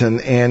 Washington,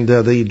 and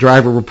the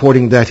driver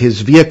reporting that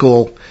his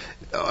vehicle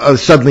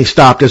suddenly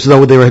stopped as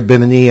though there had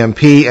been an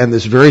EMP, and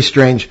this very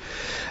strange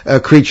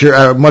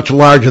creature, much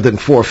larger than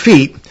 4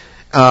 feet,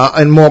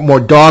 and more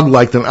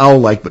dog-like than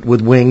owl-like, but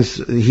with wings,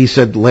 he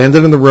said,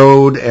 landed in the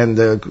road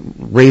and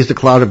raised a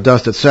cloud of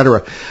dust,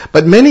 etc.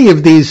 But many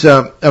of these,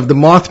 of the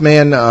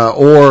Mothman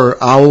or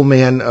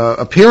Owlman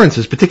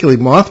appearances, particularly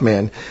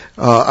Mothman,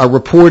 are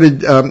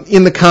reported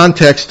in the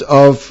context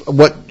of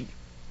what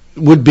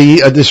would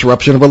be a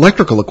disruption of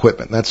electrical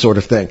equipment, that sort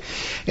of thing.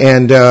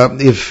 And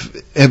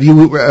have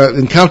you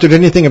encountered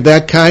anything of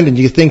that kind? And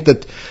do you think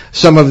that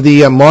some of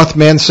the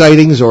Mothman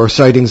sightings or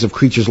sightings of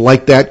creatures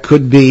like that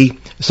could be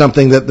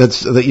something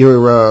that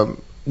you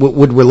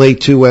would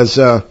relate to as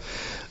an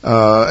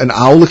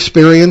owl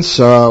experience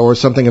or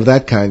something of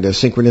that kind,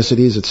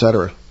 synchronicities,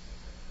 etc.?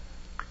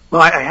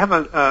 Well, I have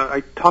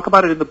I talk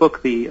about it in the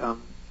book, the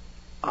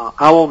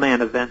Owlman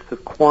events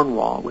of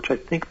Cornwall, which I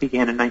think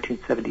began in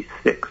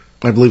 1976.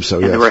 I believe so,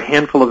 yes. And there were a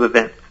handful of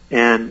events,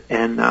 and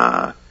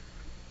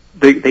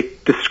they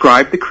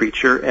described the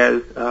creature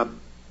as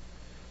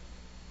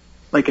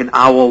like an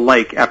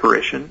owl-like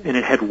apparition, and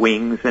it had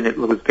wings, and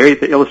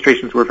the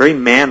illustrations were very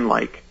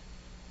man-like,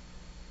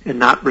 and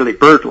not really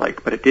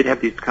bird-like, but it did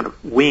have these kind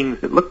of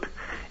wings that looked,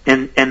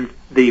 and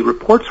the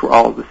reports were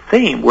all the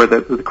same, where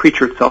the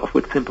creature itself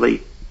would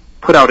simply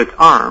put out its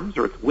arms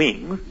or its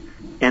wings,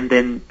 and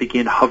then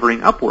begin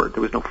hovering upward.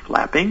 There was no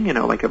flapping,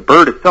 like a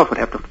bird itself would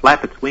have to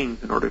flap its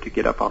wings in order to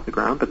get up off the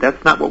ground, but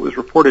that's not what was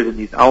reported in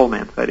these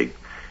Owlman sightings.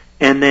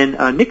 And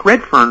then Nick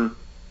Redfern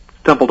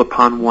stumbled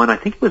upon one, I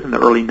think it was in the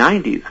early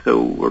 90s,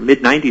 or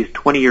mid-90s,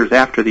 20 years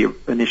after the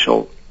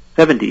initial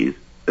 70s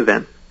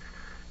event,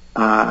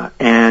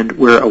 and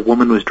where a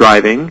woman was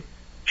driving.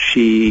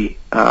 She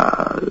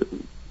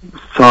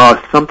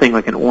saw something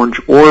like an orange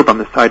orb on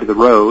the side of the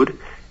road,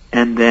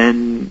 and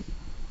then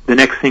the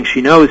next thing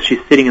she knows, she's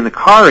sitting in the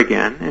car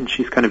again, and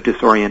she's kind of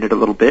disoriented a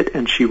little bit,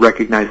 and she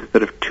recognizes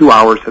that if 2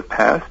 hours have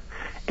passed,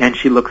 and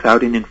she looks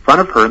out, and in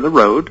front of her in the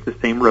road, the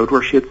same road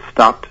where she had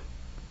stopped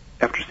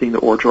after seeing the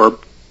orange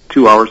orb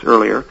 2 hours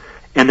earlier,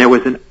 and there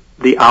was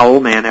the owl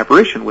man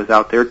apparition was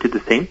out there, did the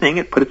same thing.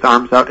 It put its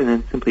arms out and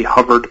then simply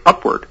hovered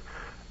upward.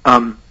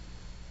 And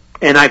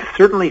I've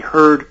certainly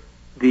heard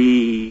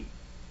the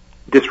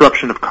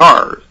disruption of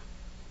cars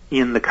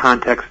in the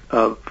context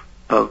of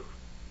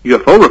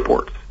UFO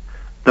reports,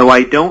 though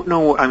I don't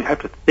know. I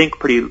have to think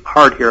pretty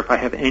hard here if I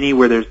have any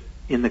where there's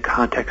in the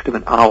context of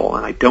an owl,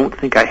 and I don't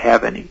think I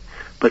have any.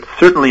 But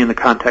certainly in the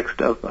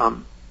context of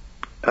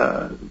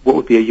what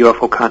would be a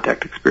UFO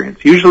contact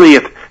experience. Usually,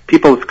 if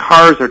people's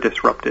cars are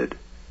disrupted,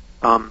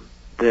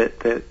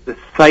 the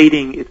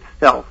sighting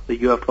itself, the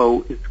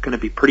UFO, is going to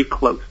be pretty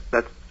close.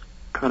 That's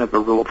kind of a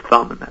rule of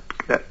thumb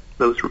in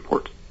those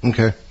reports.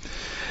 Okay.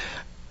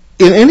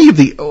 In any of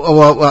the,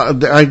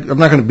 I'm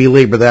not going to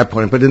belabor that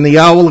point, but in the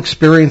owl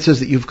experiences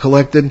that you've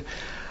collected,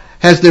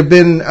 have there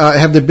been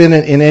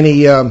in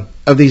any of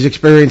these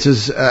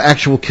experiences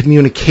actual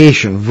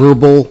communication,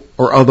 verbal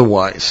or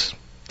otherwise,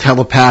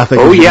 telepathic?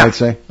 Oh, you yeah. might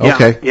say. Yeah,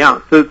 okay.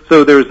 Yeah.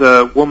 So there's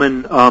a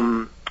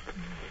woman,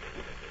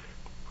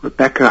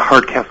 Rebecca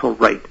Hardcastle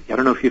Wright. I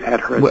don't know if you've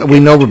had her. We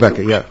know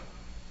Rebecca. Yeah.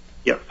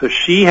 Yeah. So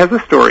she has a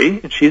story,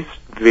 and she's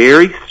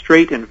very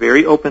straight and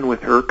very open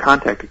with her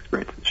contact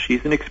experiences.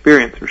 She's an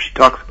experiencer. She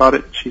talks about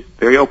it. She's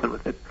very open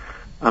with it.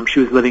 She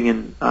was living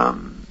in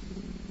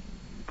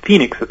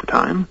Phoenix at the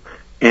time,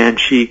 and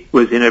she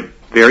was in a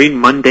very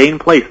mundane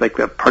place, like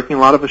the parking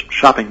lot of a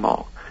shopping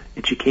mall.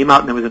 And she came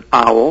out, and there was an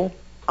owl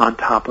on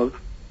top of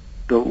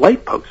the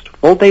light post,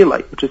 full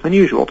daylight, which is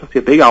unusual to see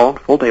a big owl in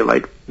full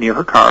daylight near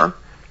her car.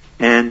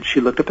 And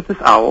she looked up at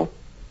this owl,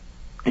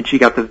 and she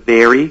got the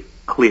very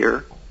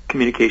clear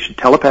communication,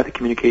 telepathic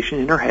communication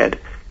in her head,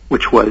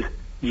 which was,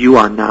 "You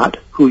are not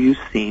who you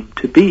seem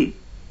to be,"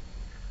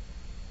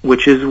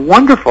 which is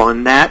wonderful.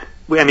 And that's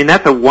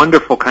a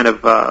wonderful kind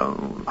of,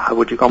 how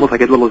would you call, almost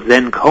like a little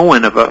Zen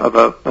koan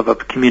of a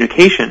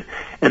communication.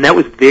 And that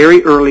was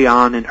very early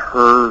on in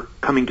her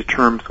coming to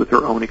terms with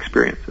her own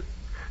experiences.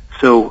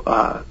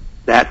 So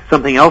that's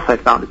something else I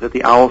found, is that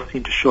the owls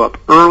seem to show up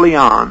early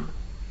on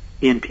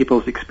in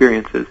people's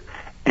experiences,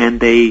 and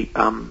they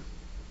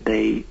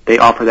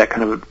offer that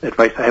kind of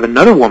advice. I have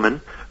another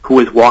woman who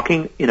was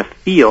walking in a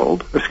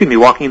field,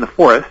 walking in the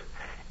forest,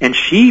 and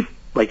she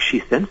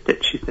sensed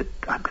it. She said,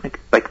 "I'm going to,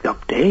 like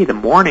the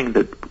morning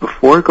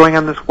before going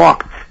on this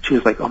walk," she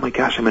was like, "Oh my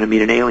gosh, I'm going to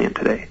meet an alien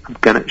today.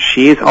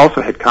 She has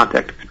also had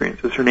contact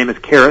experiences. Her name is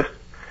Karis,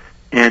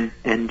 and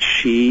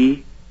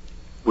she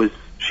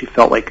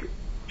felt like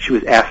she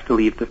was asked to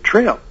leave the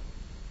trail,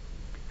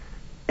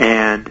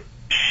 and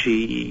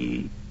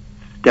she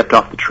stepped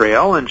off the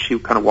trail, and she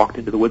kind of walked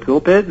into the woods a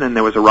little bit, and then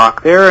there was a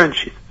rock there, and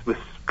she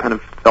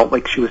felt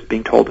like she was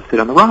being told to sit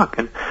on the rock,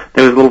 and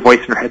there was a little voice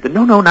in her head that,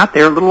 no, not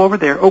there, a little over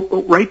there,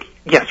 right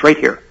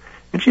here.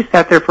 And she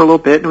sat there for a little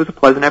bit, and it was a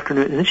pleasant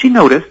afternoon, and then she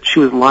noticed she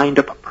was lined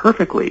up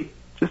perfectly,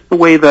 just the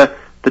way the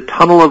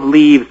tunnel of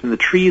leaves and the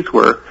trees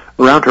were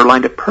around her,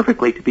 lined up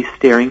perfectly to be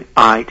staring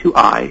eye to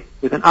eye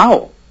with an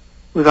owl.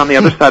 It was on the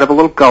other side of a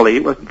little gully.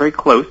 It wasn't very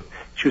close.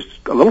 She was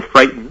a little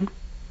frightened,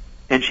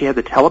 and she had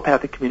the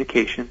telepathic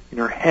communication in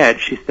her head.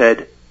 She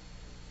said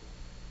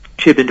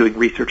she had been doing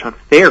research on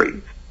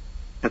fairies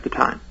at the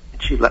time,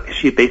 and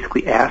she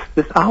basically asked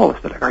this owl,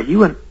 said, "Are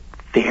you a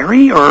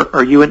fairy or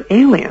are you an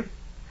alien?"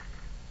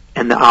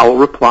 And the owl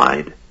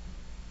replied,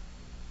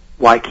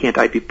 "Why can't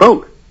I be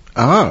both?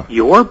 Ah.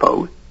 You're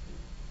both."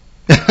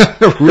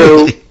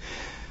 Really? So,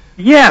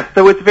 yeah,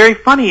 so it's very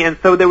funny. And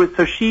so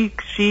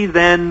she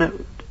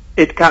then,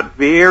 it got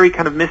very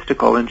kind of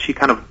mystical, and she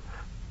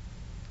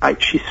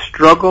she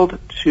struggled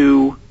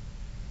to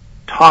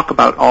talk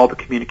about all the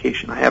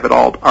communication. I have it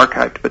all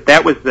archived, but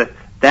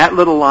that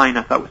little line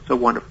I thought was so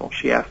wonderful.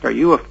 She asked, "Are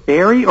you a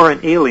fairy or an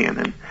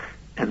alien?"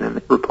 And then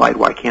it replied,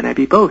 "Why can't I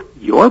be both?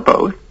 You're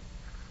both."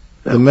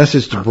 So, the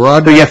message to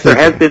broaden. So yes, there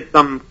has been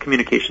some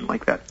communication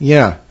like that.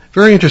 Yeah,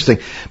 very interesting.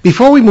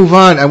 Before we move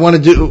on, I want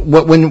to do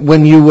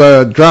when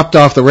you dropped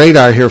off the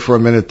radar here for a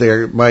minute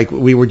there, Mike.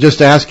 We were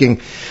just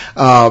asking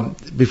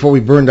before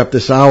we burned up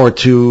this hour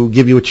to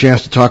give you a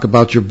chance to talk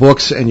about your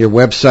books and your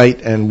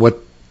website and what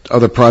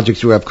other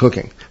projects you have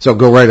cooking. So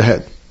go right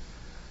ahead.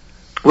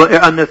 Well,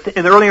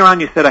 and earlier on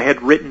you said I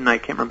had written, I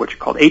can't remember what you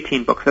called,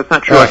 18 books. That's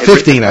not true.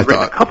 15, I've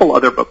written a couple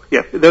other books,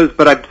 yes.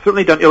 But I've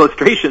certainly done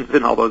illustrations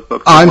in all those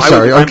books. Oh, I'm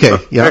sorry, okay. I'm a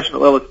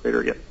professional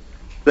illustrator, yes.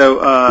 So,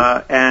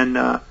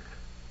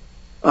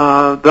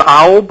 the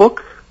Owl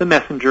book, The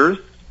Messengers,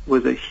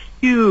 was a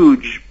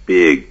huge,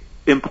 big,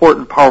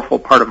 important, powerful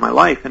part of my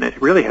life, and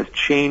it really has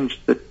changed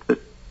the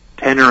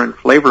tenor and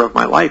flavor of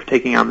my life,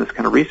 taking on this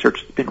kind of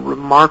research. It's been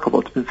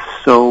remarkable. It's been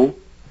so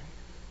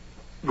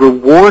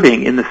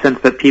rewarding in the sense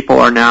that people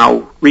are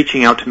now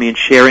reaching out to me and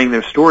sharing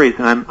their stories,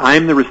 and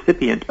I'm the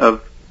recipient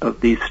of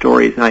these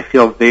stories, and I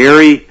feel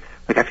like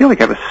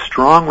I have a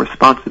strong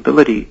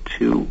responsibility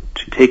to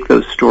take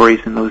those stories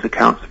and those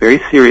accounts very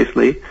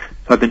seriously.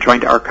 So I've been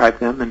trying to archive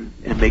them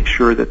and make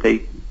sure that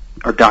they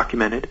are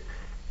documented.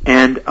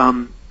 And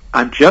I'm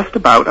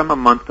a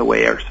month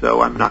away or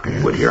so. I'm not going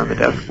to put it here on the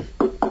desk.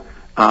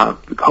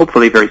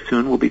 Hopefully very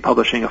soon we'll be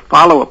publishing a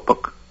follow-up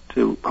book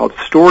called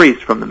Stories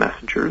from the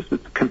Messengers.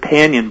 It's a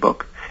companion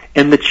book.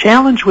 And the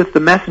challenge with the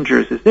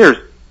Messengers is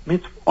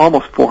it's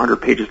almost 400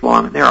 pages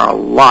long, and there are a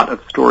lot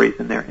of stories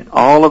in there. And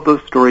all of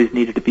those stories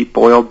needed to be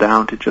boiled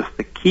down to just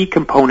the key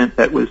component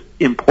that was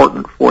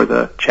important for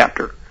the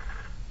chapter.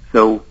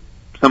 So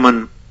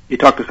you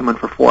talk to someone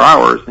for 4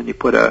 hours, and you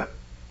put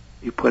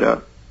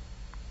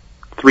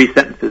 3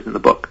 sentences in the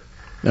book.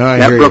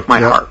 That broke my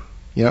heart.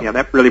 Yep. Yeah,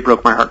 that really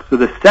broke my heart. So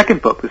the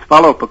second book, this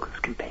follow-up book, this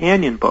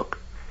companion book,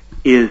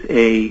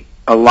 is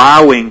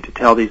allowing to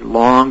tell these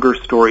longer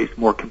stories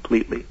more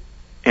completely.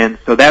 And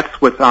so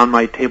that's what's on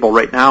my table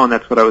right now, and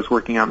that's what I was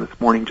working on this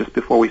morning just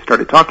before we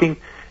started talking.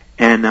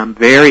 And I'm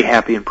very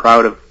happy and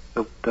proud of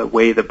the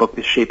way the book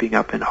is shaping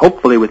up, and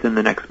hopefully within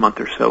the next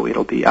month or so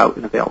it'll be out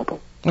and available.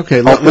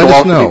 Okay, let us know. It'll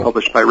also be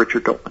published by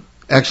Richard Dolman.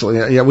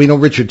 Excellent. Yeah, we know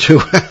Richard too.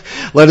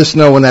 Let us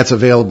know when that's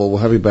available. We'll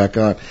have you back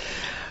on.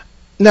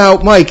 Now,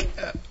 Mike,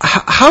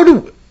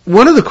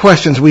 one of the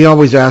questions we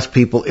always ask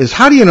people is,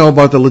 how do you know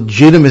about the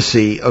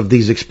legitimacy of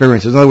these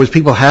experiences? In other words,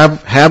 people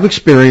have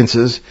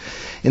experiences,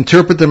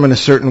 interpret them in a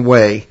certain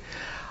way.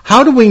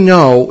 How do we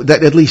know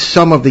that at least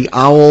some of the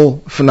owl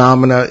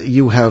phenomena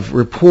you have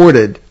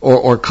reported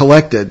or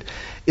collected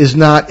is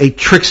not a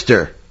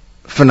trickster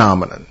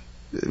phenomenon?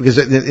 Because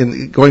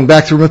going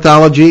back through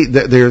mythology,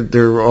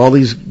 there are all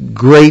these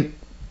great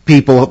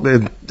people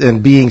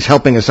and beings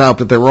helping us out,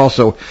 but there were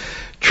also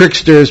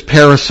tricksters,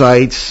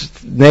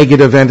 parasites,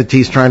 negative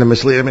entities trying to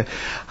mislead. I mean,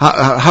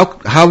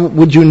 how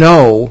would you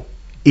know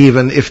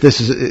even if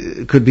this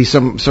could be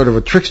some sort of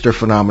a trickster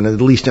phenomenon,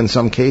 at least in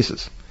some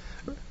cases?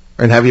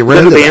 And have you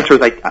read the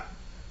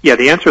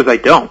answer is I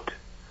don't.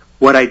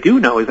 What I do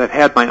know is I've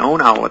had my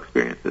own owl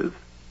experiences.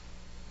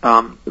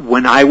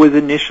 When I was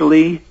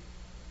initially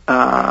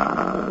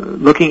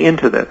looking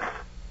into this,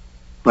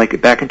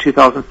 like back in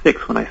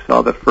 2006 when I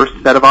saw the first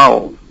set of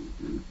owls,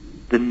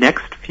 the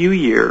next few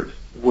years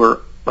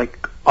were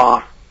like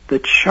off the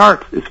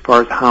charts as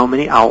far as how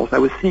many owls I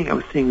was seeing. I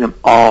was seeing them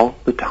all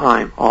the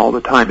time.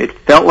 It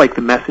felt like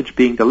the message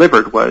being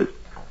delivered was,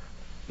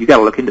 you got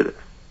to look into this.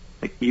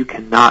 Like, you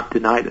cannot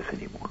deny this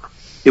anymore.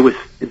 It was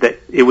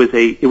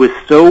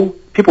so,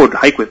 people would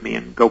hike with me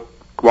and go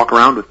walk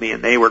around with me,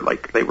 and they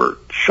were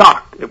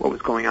shocked at what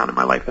was going on in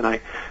my life.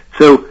 And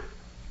so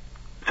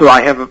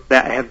I have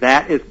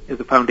that as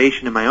a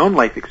foundation in my own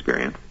life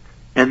experience.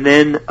 And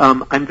then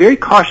I'm very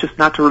cautious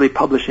not to really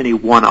publish any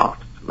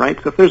one-offs, right?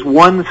 So if there's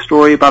one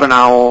story about an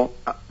owl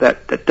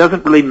that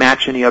doesn't really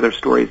match any other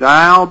stories,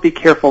 I'll be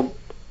careful.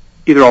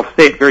 Either I'll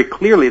say it very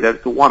clearly that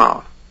it's a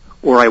one-off,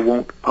 or I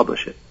won't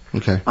publish it.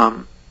 Okay.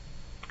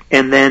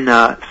 And then,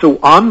 so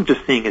I'm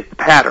just seeing is the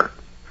patterns.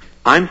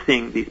 I'm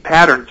seeing these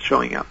patterns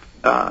showing up,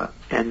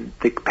 and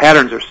the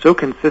patterns are so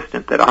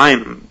consistent that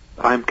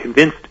I'm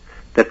convinced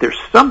that there's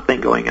something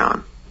going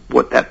on.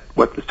 What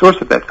the source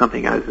of that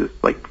something is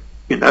like,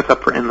 that's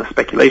up for endless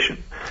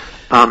speculation.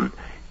 And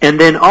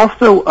then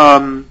also,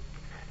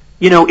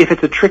 if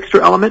it's a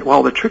trickster element,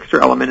 well, the trickster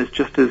element is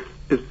just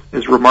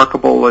as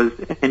remarkable as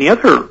any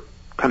other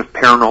kind of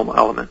paranormal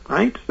element,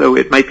 right? So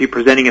it might be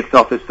presenting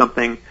itself as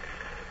something,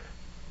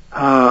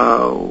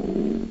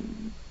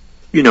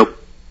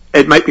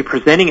 it might be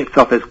presenting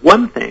itself as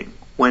one thing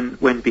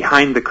when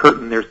behind the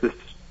curtain there's this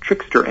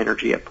trickster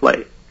energy at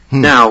play.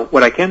 Now,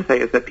 what I can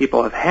say is that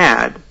people have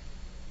had,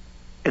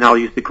 and I'll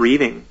use the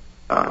grieving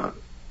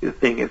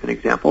thing as an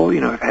example.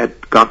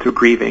 I've gone through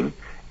grieving,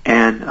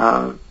 and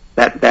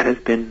that has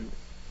been.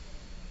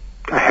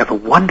 I have a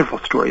wonderful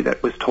story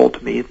that was told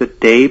to me the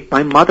day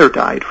my mother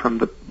died from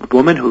the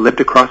woman who lived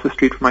across the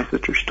street from my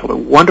sister. She told a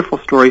wonderful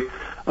story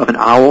of an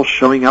owl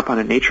showing up on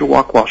a nature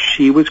walk while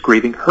she was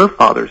grieving her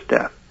father's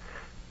death.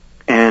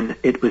 And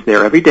it was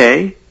there every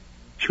day.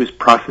 She was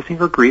processing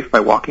her grief by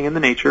walking in the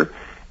nature,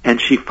 and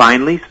she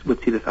finally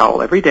would see this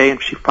owl every day,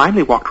 and she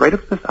finally walked right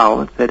up to this owl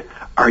and said,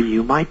 "Are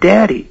you my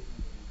daddy?"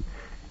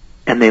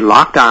 And they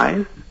locked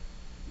eyes.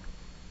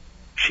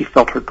 She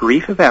felt her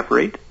grief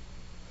evaporate,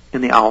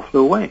 and the owl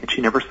flew away, and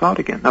she never saw it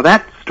again. Now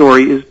that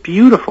story is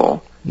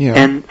beautiful,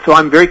 and so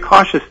I'm very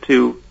cautious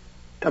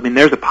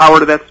there's a power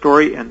to that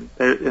story, and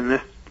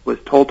this was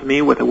told to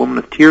me with a woman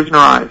with tears in her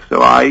eyes,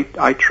 so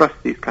I trust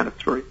these kind of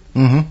stories.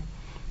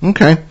 Mm-hmm.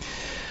 Okay.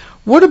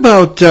 What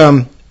about,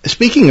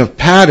 speaking of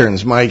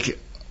patterns, Mike,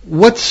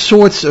 what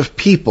sorts of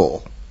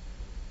people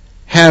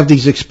have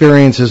these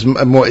experiences?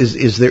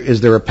 Is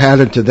there a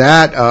pattern to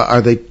that?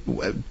 Are they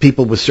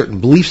people with certain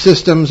belief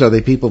systems? Are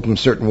they people from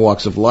certain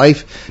walks of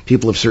life?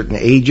 People of certain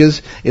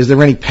ages? Is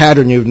there any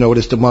pattern you've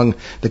noticed among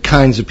the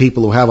kinds of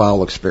people who have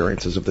owl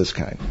experiences of this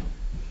kind?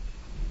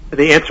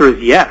 The answer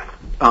is yes.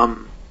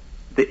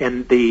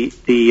 this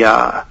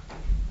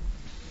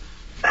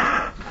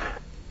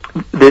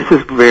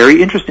is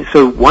very interesting.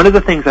 So one of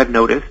the things I've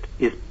noticed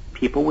is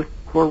people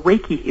who are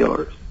Reiki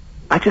healers.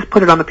 I just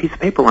put it on the piece of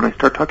paper when I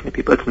start talking to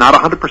people. It's not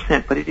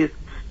 100%, but it is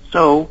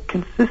so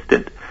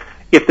consistent.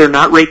 If they're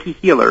not Reiki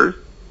healers,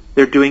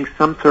 they're doing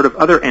some sort of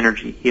other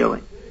energy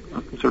healing,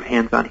 some sort of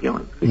hands-on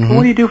healing. Like, well,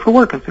 what do you do for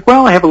work? And it's like,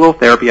 well, I have a little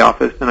therapy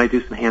office and I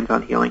do some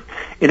hands-on healing.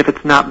 And if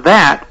it's not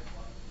that,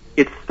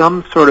 it's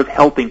some sort of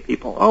helping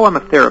people. Oh, I'm a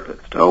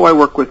therapist. Oh, I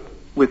work with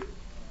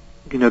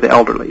the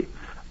elderly.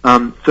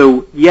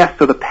 So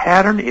the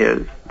pattern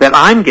is that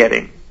I'm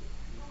getting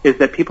is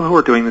that people who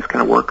are doing this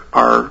kind of work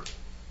are,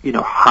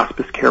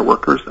 hospice care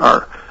workers,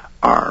 are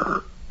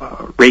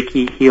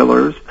Reiki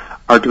healers,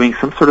 are doing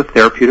some sort of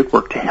therapeutic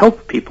work to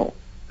help people.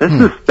 This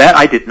is that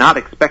I did not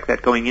expect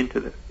that going into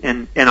this,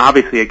 and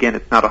obviously again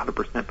it's not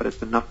 100%, but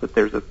it's enough that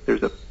there's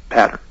a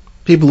pattern.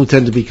 People who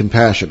tend to be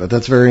compassionate.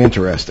 That's very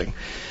interesting.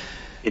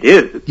 It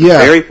is.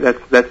 It's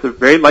that's a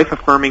very life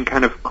affirming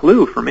kind of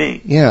clue for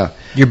me. Yeah.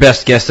 Your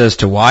best guess as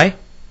to why?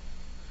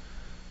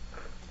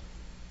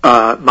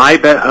 So my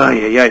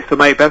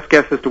best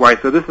guess as to why.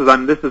 So this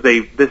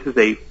is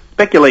a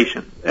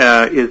speculation.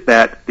 Is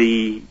that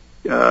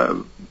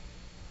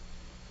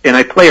and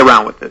I play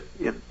around with this,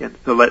 and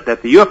so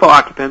that the UFO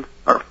occupants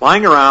are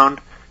flying around.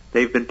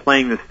 They've been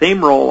playing the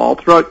same role all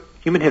throughout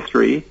human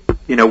history.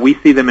 We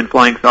see them in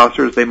flying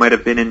saucers. They might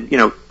have been in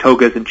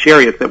togas and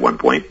chariots at one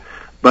point,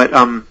 but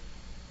and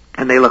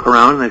they look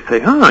around and they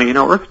say,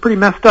 Earth's pretty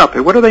messed up.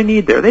 What do they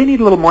need there? They need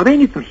a little more. They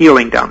need some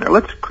healing down there.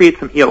 Let's create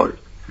some healers.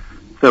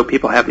 So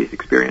people have these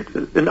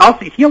experiences, and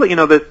also healing.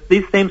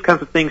 These same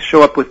kinds of things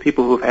show up with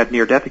people who have had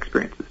near-death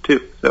experiences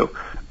too. So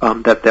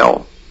that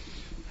they'll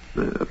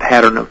a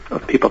pattern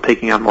of people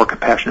taking on more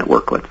compassionate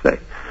work, let's say.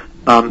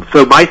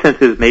 So my sense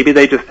is maybe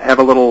they just have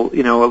a little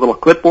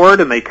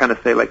clipboard, and they kind of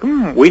say like,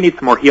 we need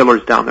some more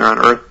healers down there on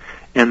Earth,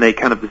 and they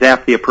kind of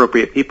zap the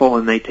appropriate people,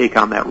 and they take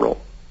on that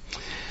role.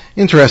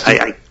 Interesting.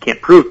 I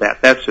can't prove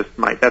that. That's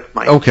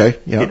my. Okay.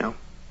 Yeah.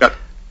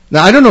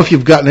 Now, I don't know if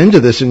you've gotten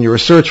into this in your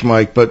research,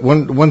 Mike, but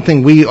one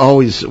thing we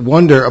always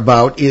wonder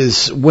about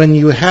is when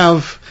you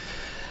have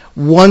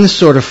one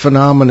sort of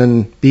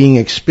phenomenon being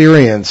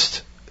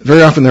experienced,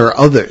 very often there are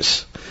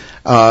others.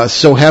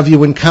 So have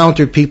you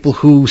encountered people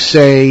who,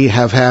 say,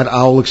 have had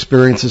owl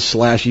experiences /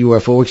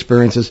 UFO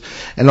experiences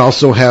and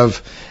also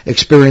have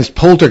experienced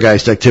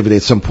poltergeist activity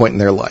at some point in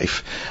their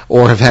life,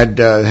 or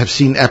have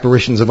seen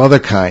apparitions of other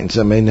kinds?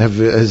 I mean,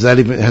 has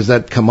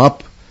that come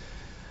up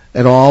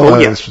at all? Oh,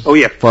 yes.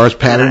 As far as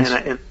patterns?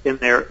 And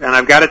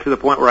I've got it to the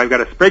point where I've got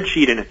a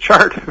spreadsheet and a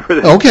chart for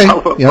this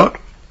follow-up book.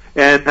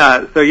 And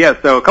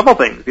so a couple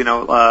things,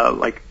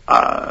 like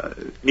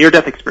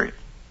near-death experience.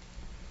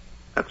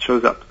 That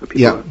shows up. So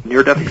people have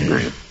near-death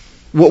experience.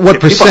 What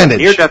percentage?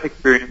 Near-death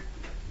experience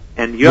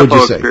and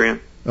UFO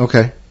experience.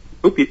 Okay.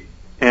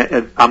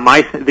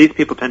 These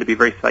people tend to be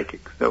very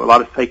psychic, so a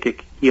lot of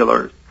psychic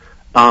healers.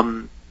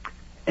 And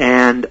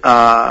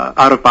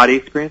out-of-body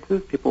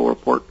experiences. People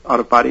report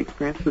out-of-body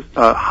experiences.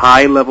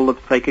 High level of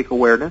psychic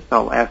awareness.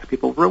 I'll ask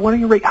people, how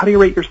do you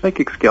rate your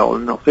psychic skill?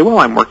 And they'll say, well,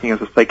 I'm working as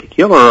a psychic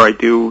healer, or I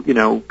do,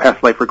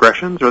 past life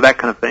regressions, or that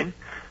kind of thing.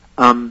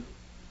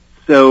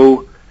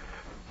 So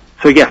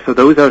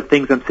those are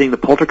things I'm seeing. The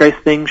poltergeist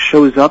thing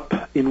shows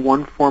up in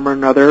one form or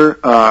another.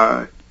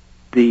 So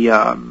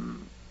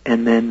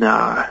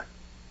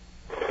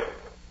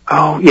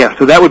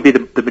that would be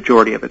the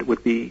majority of it. It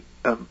would be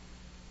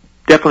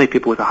definitely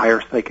people with a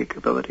higher psychic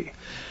ability.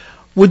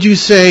 Would you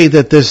say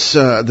that this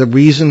the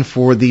reason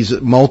for these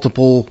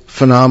multiple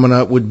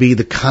phenomena would be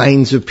the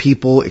kinds of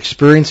people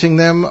experiencing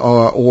them,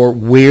 or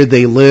where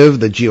they live,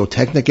 the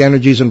geotechnic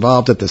energies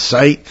involved at the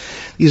site?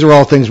 These are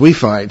all things we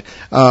find.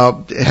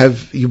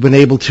 Have you been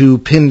able to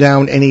pin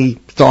down any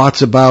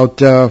thoughts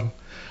about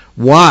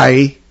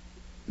why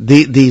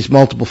these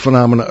multiple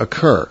phenomena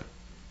occur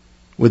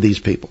with these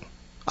people,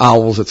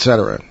 owls,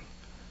 etc.?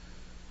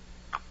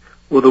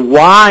 Well, the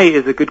why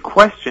is a good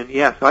question.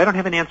 Yeah, so I don't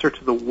have an answer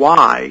to the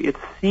why. It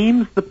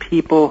seems the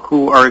people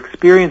who are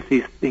experiencing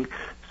these things.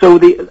 So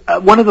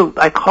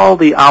I call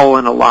the owl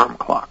an alarm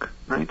clock,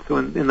 right? So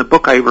in the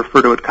book I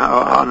refer to it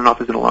on and off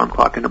as an alarm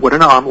clock. And what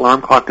an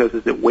alarm clock does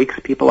is it wakes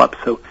people up.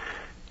 So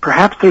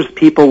perhaps there's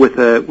people with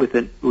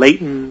a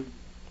latent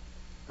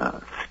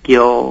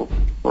skill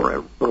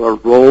or a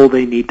role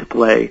they need to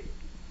play,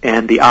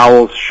 and the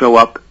owls show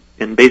up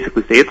and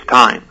basically say it's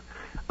time.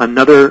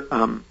 Another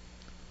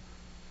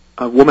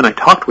a woman I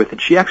talked with,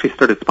 and she actually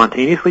started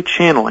spontaneously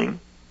channeling.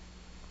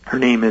 Her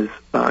name is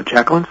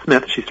Jacqueline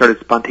Smith. She started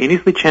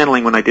spontaneously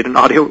channeling when I did an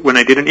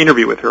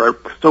interview with her. I'm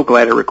so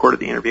glad I recorded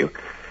the interview.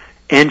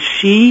 And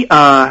she and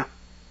I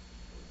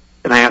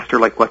asked her,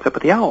 like, what's up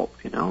with the owls?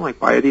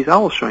 Like, why are these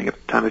owls showing up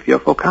at the time of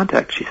UFO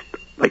contact? She's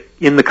like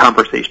in the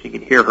conversation. You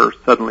can hear her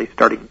suddenly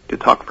starting to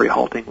talk very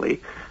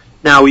haltingly.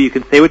 Now, you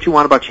can say what you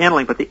want about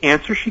channeling, but the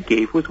answer she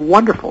gave was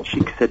wonderful.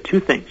 She said two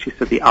things. She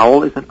said the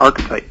owl is an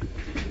archetype,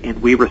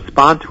 and we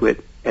respond to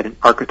it at an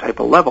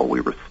archetypal level. We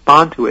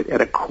respond to it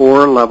at a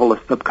core level, a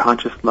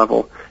subconscious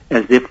level,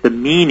 as if the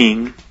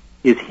meaning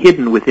is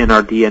hidden within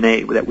our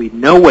DNA, that we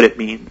know what it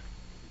means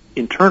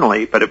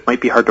internally, but it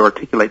might be hard to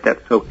articulate that.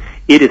 So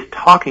it is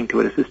talking to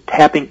it. It's just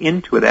tapping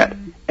into that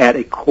at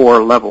a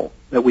core level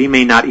that we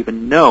may not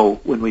even know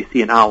when we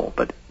see an owl,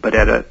 but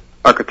at an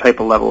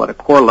archetypal level, at a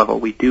core level,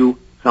 we do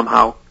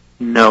somehow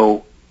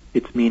know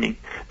its meaning.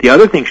 The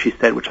other thing she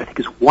said, which I think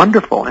is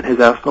wonderful and has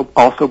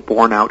also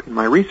borne out in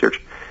my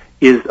research,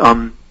 is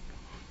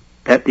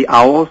that the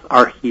owls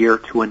are here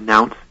to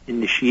announce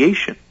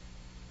initiation.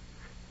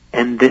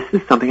 And this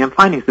is something I'm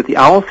finding, is that the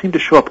owls seem to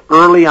show up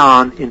early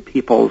on in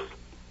people's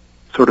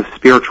sort of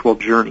spiritual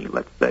journey,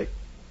 let's say.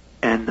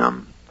 And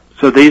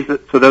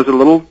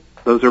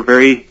those are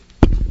very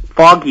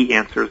foggy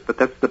answers, but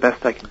that's the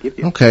best I can give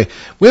you. Okay.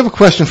 We have a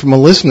question from a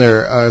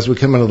listener as we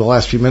come into the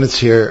last few minutes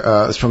here.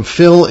 It's from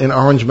Phil in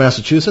Orange,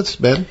 Massachusetts.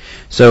 Ben?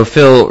 So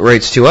Phil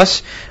writes to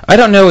us, I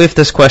don't know if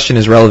this question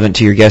is relevant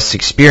to your guest's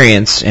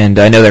experience, and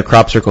I know that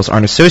crop circles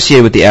aren't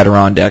associated with the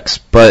Adirondacks,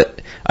 but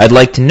I'd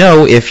like to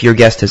know if your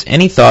guest has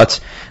any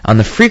thoughts on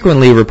the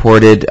frequently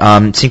reported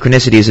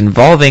synchronicities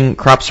involving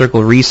crop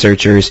circle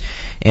researchers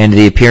and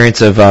the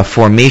appearance of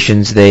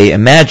formations they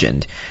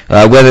imagined,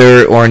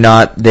 whether or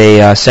not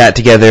they sat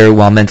together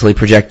while mentally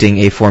projecting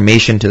a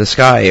formation to the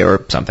sky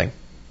or something.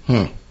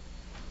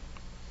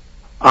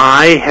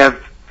 I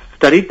have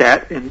studied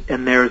that,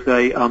 and there's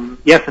a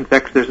yes, in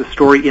fact, there's a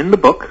story in the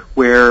book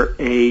where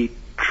a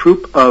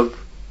troop of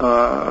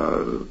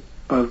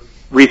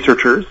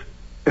researchers,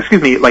 this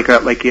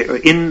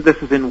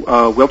is in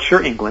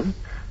Wiltshire, England,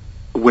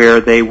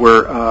 where they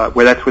were,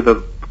 where that's where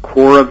the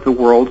core of the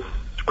world's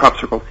crop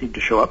circle seemed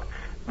to show up.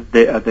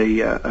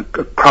 The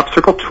crop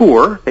circle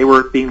tour, they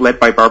were being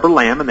led by Barbara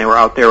Lamb, and they were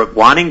out there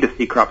wanting to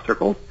see crop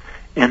circles,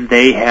 and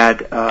they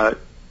had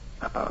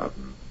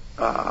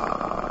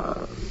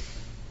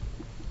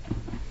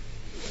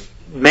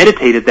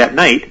meditated that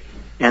night,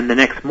 and the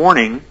next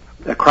morning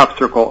a crop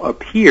circle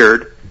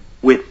appeared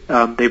with,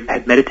 they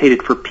had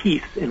meditated for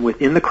peace, and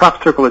within the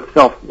crop circle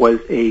itself was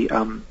a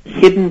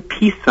hidden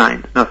peace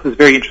sign. Now, this is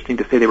very interesting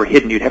to say they were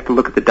hidden. You'd have to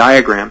look at the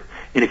diagram,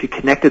 and if you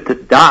connected the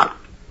dots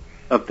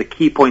of the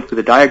key points of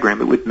the diagram,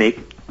 it would make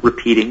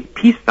repeating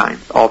peace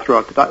signs all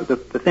throughout the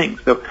thing.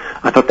 So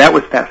I thought that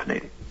was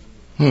fascinating.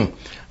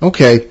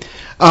 Okay.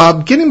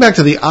 Getting back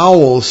to the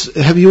owls,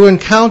 have you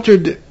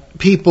encountered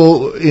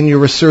people in your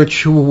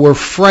research who were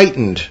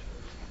frightened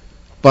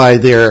by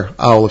their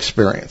owl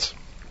experience?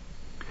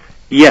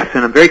 Yes,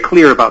 and I'm very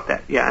clear about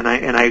that. Yeah, and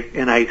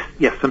I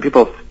yes, some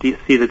people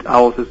see the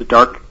owls as a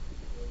dark,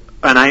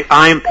 and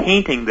I am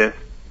painting this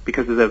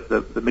because of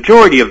the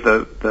majority of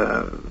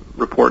the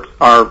reports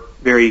are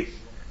very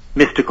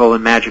mystical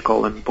and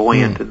magical and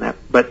buoyant and that.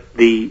 But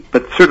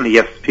certainly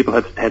yes, people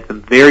have had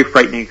some very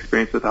frightening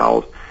experiences with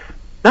owls.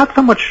 Not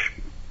so much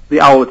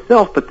the owl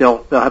itself, but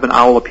they'll have an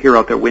owl appear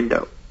out their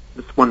window.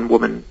 This one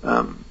woman,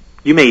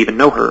 you may even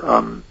know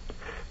her,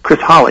 Chris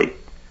Holly.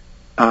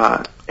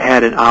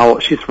 Had an owl.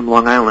 She's from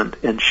Long Island,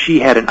 and she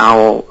had an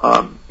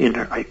owl in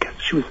her. I guess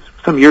she was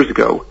some years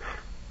ago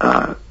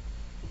at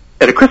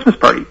a Christmas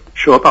party.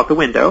 Show up out the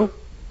window,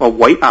 a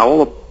white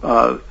owl,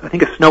 I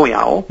think a snowy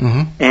owl,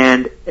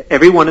 and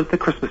everyone at the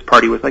Christmas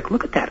party was like,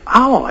 "Look at that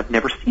owl! I've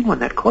never seen one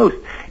that close."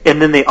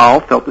 And then they all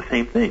felt the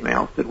same thing. They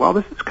all said, "Well,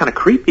 this is kind of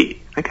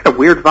creepy. I got a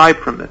weird vibe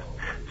from this."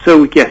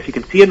 So yes, you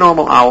can see a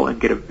normal owl and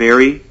get a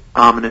very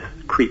ominous,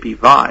 creepy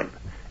vibe.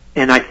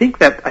 And I think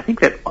that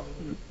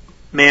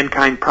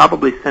mankind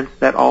probably sensed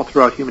that all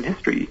throughout human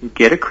history. You can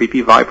get a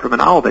creepy vibe from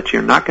an owl that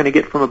you're not going to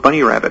get from a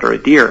bunny rabbit or a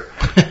deer,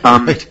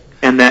 right.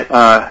 and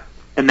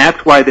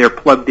that's why they're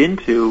plugged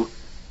into.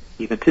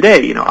 Even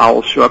today,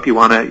 owls show up. You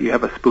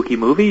have a spooky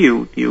movie.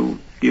 You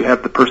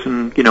have the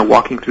person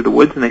walking through the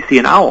woods and they see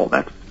an owl.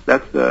 That's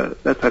like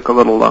a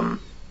little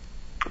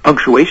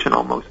punctuation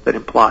almost that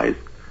implies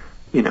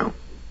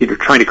you're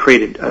trying to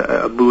create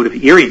a mood of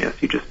eeriness.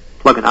 You just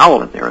plug an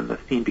owl in there and the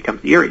scene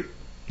becomes eerie.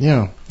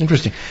 Yeah,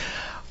 interesting.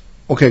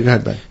 Okay, go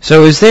ahead, Ben.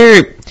 So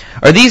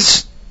are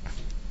these,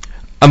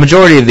 a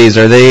majority of these,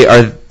 are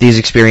these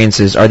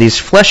experiences, are these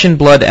flesh and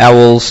blood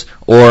owls,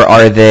 or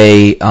are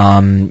they,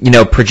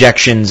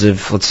 projections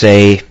of, let's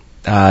say,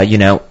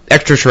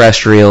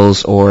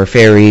 extraterrestrials or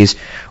fairies,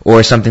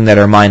 or something that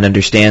our mind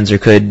understands, or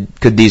could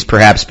these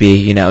perhaps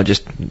be,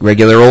 just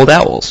regular old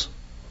owls?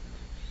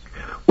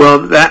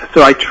 Well,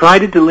 so I try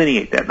to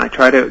delineate that, and I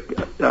try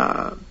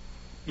to,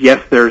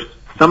 yes,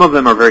 some of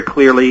them are very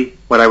clearly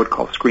what I would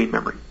call screen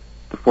memory.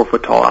 The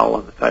 4-foot-tall owl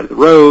on the side of the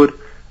road,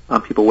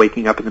 people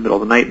waking up in the middle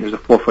of the night and there's a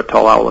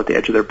 4-foot-tall owl at the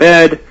edge of their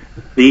bed.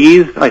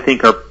 These, I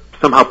think, are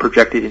somehow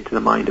projected into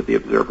the mind of the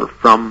observer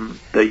from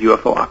the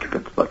UFO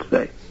occupants, let's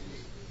say.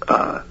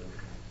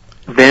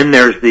 Then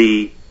there's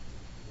the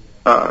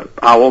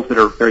owls that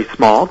are very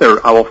small.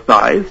 They're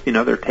owl-sized.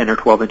 They're 10 or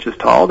 12 inches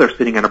tall. They're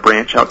sitting on a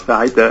branch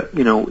outside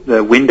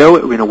the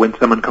window. When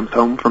someone comes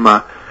home from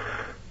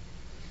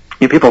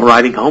people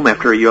arriving home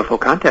after a UFO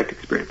contact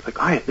experience, like,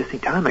 I had missing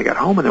time. I got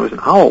home and there was an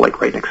owl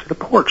right next to the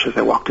porch as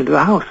I walked into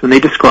the house. And they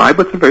describe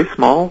what's a very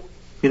small,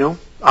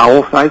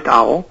 owl-sized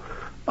owl.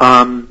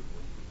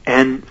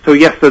 And so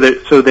yes,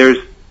 so there's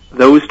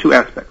those two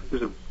aspects.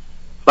 There's a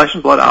flesh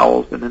and blood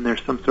owls, and then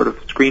there's some sort of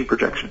screen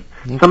projection.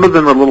 Okay. Some of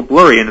them are a little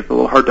blurry, and it's a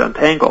little hard to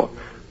untangle.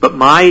 But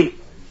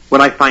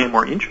what I find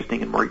more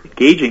interesting and more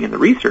engaging in the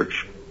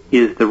research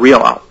is the real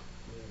owl.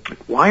 Like,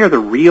 why are the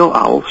real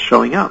owls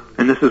showing up?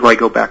 And this is where I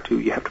go back to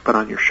you have to put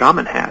on your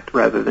shaman hat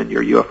rather than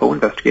your UFO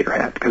investigator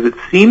hat, because it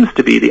seems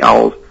to be the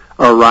owls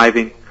are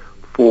arriving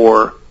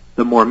for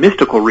the more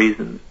mystical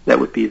reasons that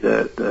would be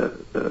the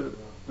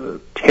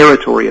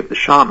territory of the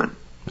shaman,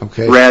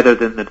 okay, rather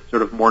than the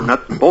sort of more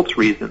nuts and bolts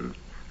reasons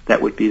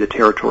that would be the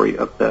territory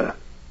of the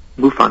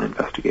MUFON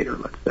investigator,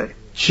 let's say.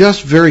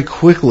 Just very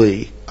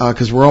quickly,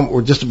 because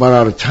we're just about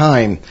out of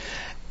time,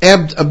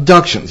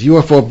 abductions,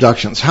 UFO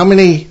abductions. How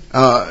many,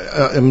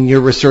 in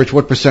your research,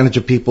 what percentage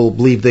of people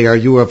believe they are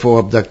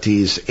UFO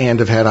abductees and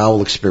have had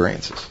owl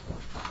experiences?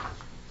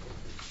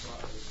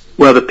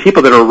 Well, the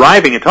people that are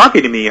arriving and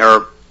talking to me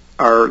there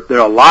are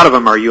a lot of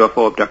them are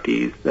UFO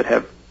abductees that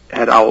have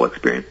had owl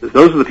experiences.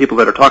 Those are the people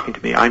that are talking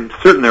to me. I'm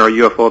certain there are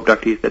UFO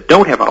abductees that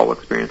don't have owl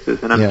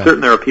experiences, and I'm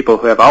certain there are people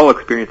who have owl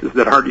experiences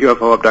that aren't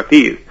UFO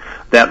abductees.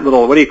 That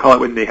little, what do you call it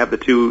when they have the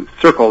two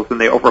circles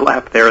and they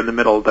overlap there in the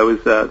middle?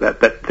 Those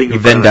that thing.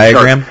 Venn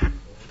diagram.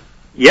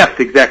 Yes,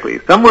 exactly.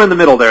 Somewhere in the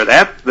middle there.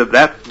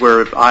 That's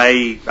where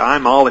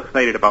I'm all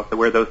excited about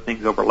where those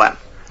things overlap.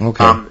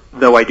 Okay.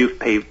 Though I do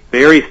pay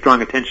very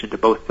strong attention to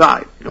both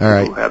sides. People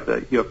right. who have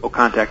the UFO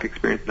contact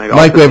experience. And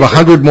Mike, we have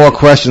 100 more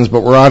questions,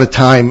 but we're out of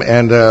time,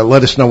 and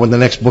let us know when the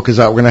next book is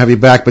out. We're going to have you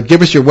back. But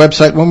give us your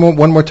website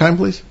one more time,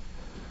 please.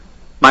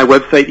 My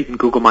website, you can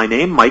Google my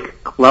name,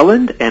 Mike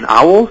Cleland, and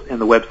owls,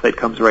 and the website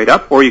comes right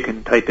up. Or you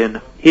can type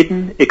in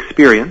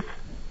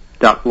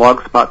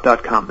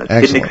hiddenexperience.blogspot.com. That's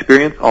Excellent. Hidden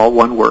Experience, all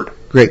one word.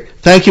 Great.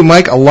 Thank you,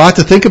 Mike. A lot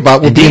to think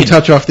about. We'll be in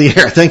touch off the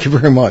air. Thank you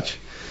very much.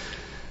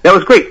 That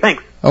was great.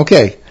 Thanks.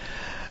 Okay.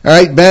 All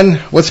right, Ben,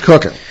 what's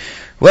cooking?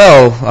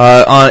 Well,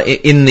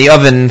 in the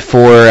oven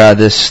for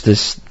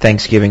this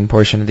Thanksgiving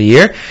portion of the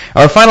year,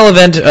 our final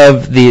event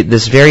of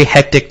this very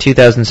hectic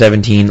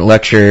 2017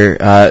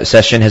 lecture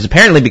session has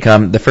apparently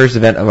become the first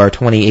event of our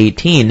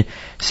 2018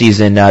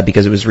 season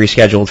because it was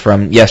rescheduled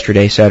from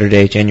yesterday to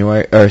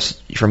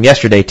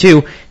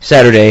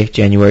Saturday,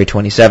 January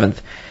 27th.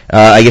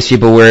 I guess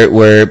people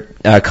were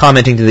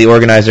commenting to the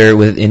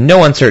organizer in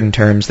no uncertain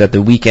terms that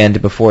the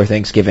weekend before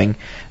Thanksgiving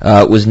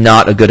was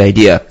not a good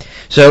idea.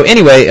 So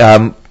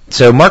anyway,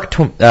 so mark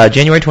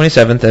January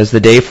 27th as the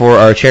day for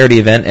our charity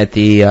event at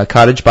the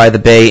Cottage by the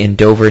Bay in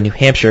Dover, New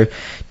Hampshire,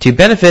 to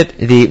benefit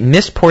the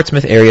Miss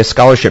Portsmouth Area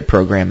Scholarship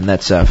Program. And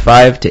that's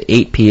 5 to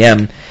 8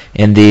 p.m.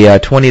 And the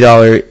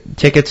 $20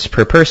 tickets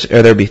per person,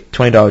 or there'll be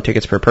 $20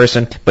 tickets per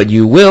person, but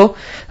you will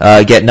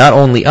get not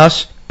only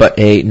us, but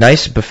a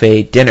nice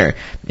buffet dinner.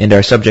 And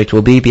our subject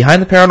will be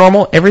Behind the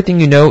Paranormal, Everything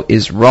You Know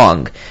Is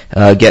Wrong.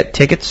 Get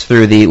tickets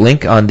through the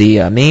link on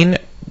the main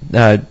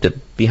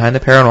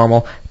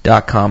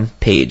BehindTheParanormal.com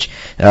page.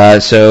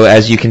 So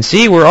as you can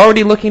see, we're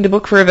already looking to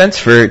book for events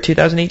for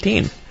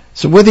 2018.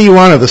 So whether you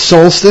honor the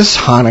solstice,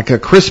 Hanukkah,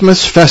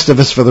 Christmas,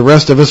 Festivus for the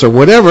rest of us, or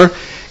whatever,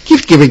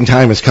 gift-giving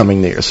time is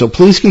coming near. So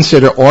please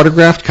consider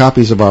autographed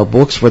copies of our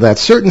books for that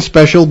certain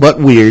special but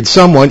weird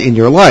someone in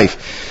your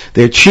life.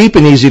 They're cheap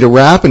and easy to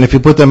wrap, and if you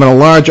put them in a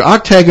large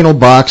octagonal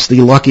box,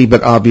 the lucky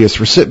but dubious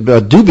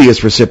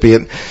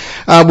recipient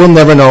will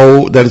never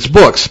know that it's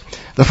books.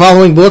 The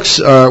following books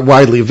are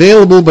widely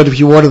available, but if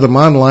you order them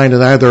online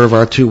at either of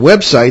our two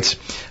websites,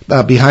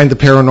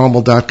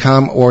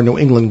 BehindTheParanormal.com or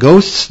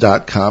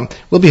NewEnglandGhosts.com,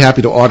 we'll be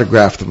happy to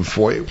autograph them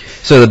for you.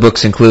 So the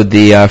books include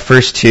the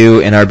first two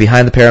in our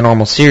Behind the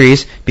Paranormal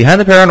series, Behind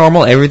the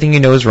Paranormal, Everything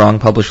You Know Is Wrong,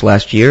 published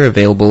last year,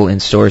 available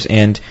in stores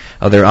and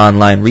other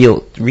online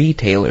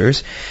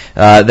retailers.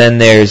 Then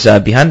there's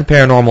Behind the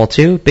Paranormal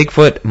 2,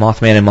 Bigfoot,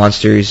 Mothman, and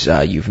Monsters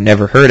You've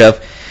Never Heard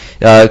Of.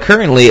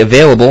 Currently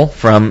available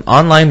from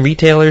online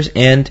retailers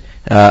and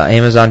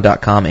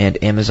Amazon.com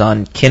and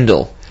Amazon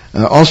Kindle.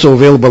 Also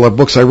available are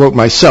books I wrote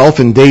myself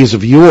in days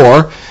of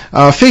yore,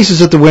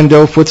 Faces at the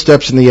Window,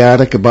 Footsteps in the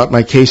Attic, about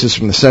my cases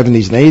from the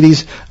 70s and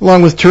 80s,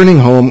 along with Turning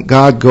Home,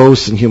 God,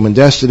 Ghosts, and Human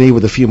Destiny,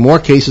 with a few more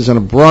cases and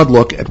a broad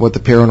look at what the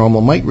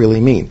paranormal might really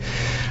mean.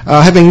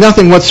 Having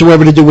nothing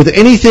whatsoever to do with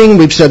anything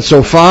we've said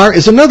so far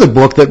is another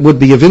book that would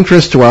be of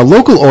interest to our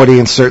local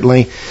audience,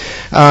 certainly,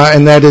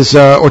 and that is,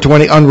 or to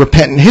any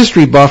unrepentant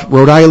history buff,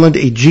 Rhode Island,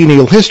 A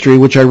Genial History,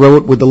 which I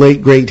wrote with the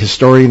late, great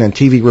historian and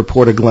TV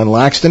reporter Glenn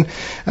Laxton,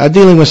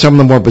 dealing with some of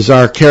the more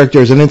bizarre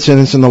characters and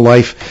incidents in the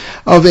life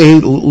of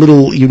a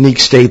little unique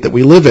state that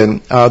we live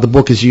in. The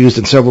book is used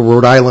in several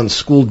Rhode Island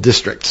school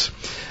districts.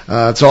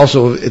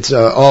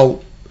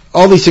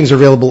 All these things are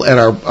available at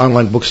our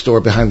online bookstore,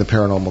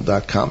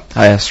 BehindTheParanormal.com.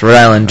 Yes, Rhode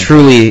Island,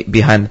 truly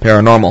behind the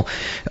paranormal.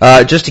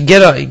 Just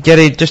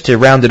to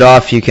round it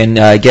off, you can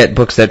get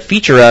books that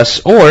feature us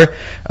or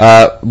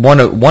one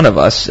of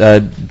us,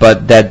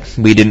 but that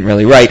we didn't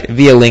really write,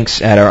 via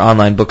links at our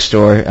online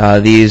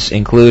bookstore. These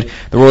include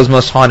The World's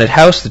Most Haunted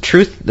House,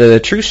 the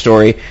true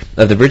story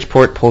of the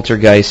Bridgeport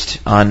Poltergeist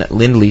on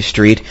Lindley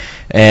Street,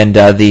 and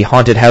The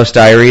Haunted House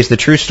Diaries, the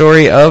true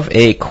story of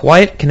a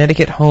quiet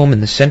Connecticut home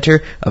in the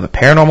center of a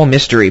paranormal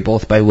mystery,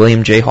 both by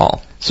William J.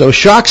 Hall. So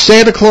shock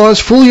Santa Claus,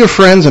 fool your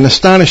friends, and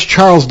astonish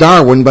Charles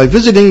Darwin by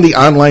visiting the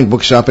online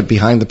bookshop at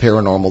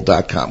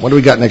BehindTheParanormal.com. What do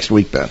we got next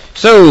week, Ben?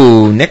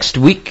 So next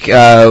week,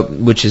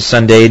 which is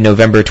Sunday,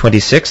 November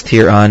 26th,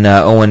 here on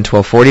ON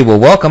 1240, we'll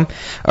welcome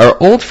our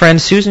old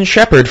friend Susan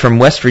Shepard from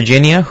West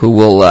Virginia, who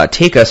will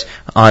take us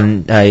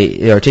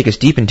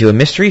deep into a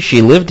mystery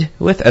she lived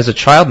with as a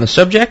child and the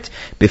subject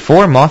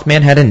before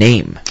Mothman had a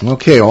name.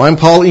 Okay, well, I'm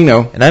Paul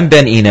Eno. And I'm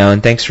Ben Eno,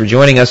 and thanks for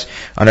joining us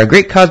on our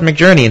great cosmic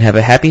journey, and have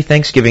a happy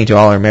Thanksgiving to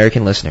all our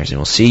American listeners, and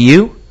we'll see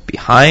you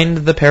behind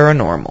the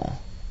paranormal.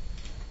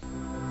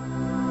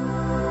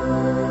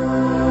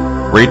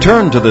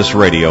 Return to this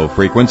radio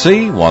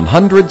frequency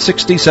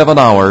 167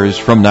 hours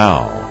from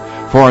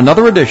now for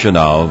another edition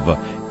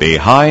of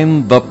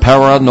Behind the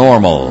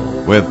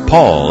Paranormal with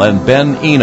Paul and Ben Eno.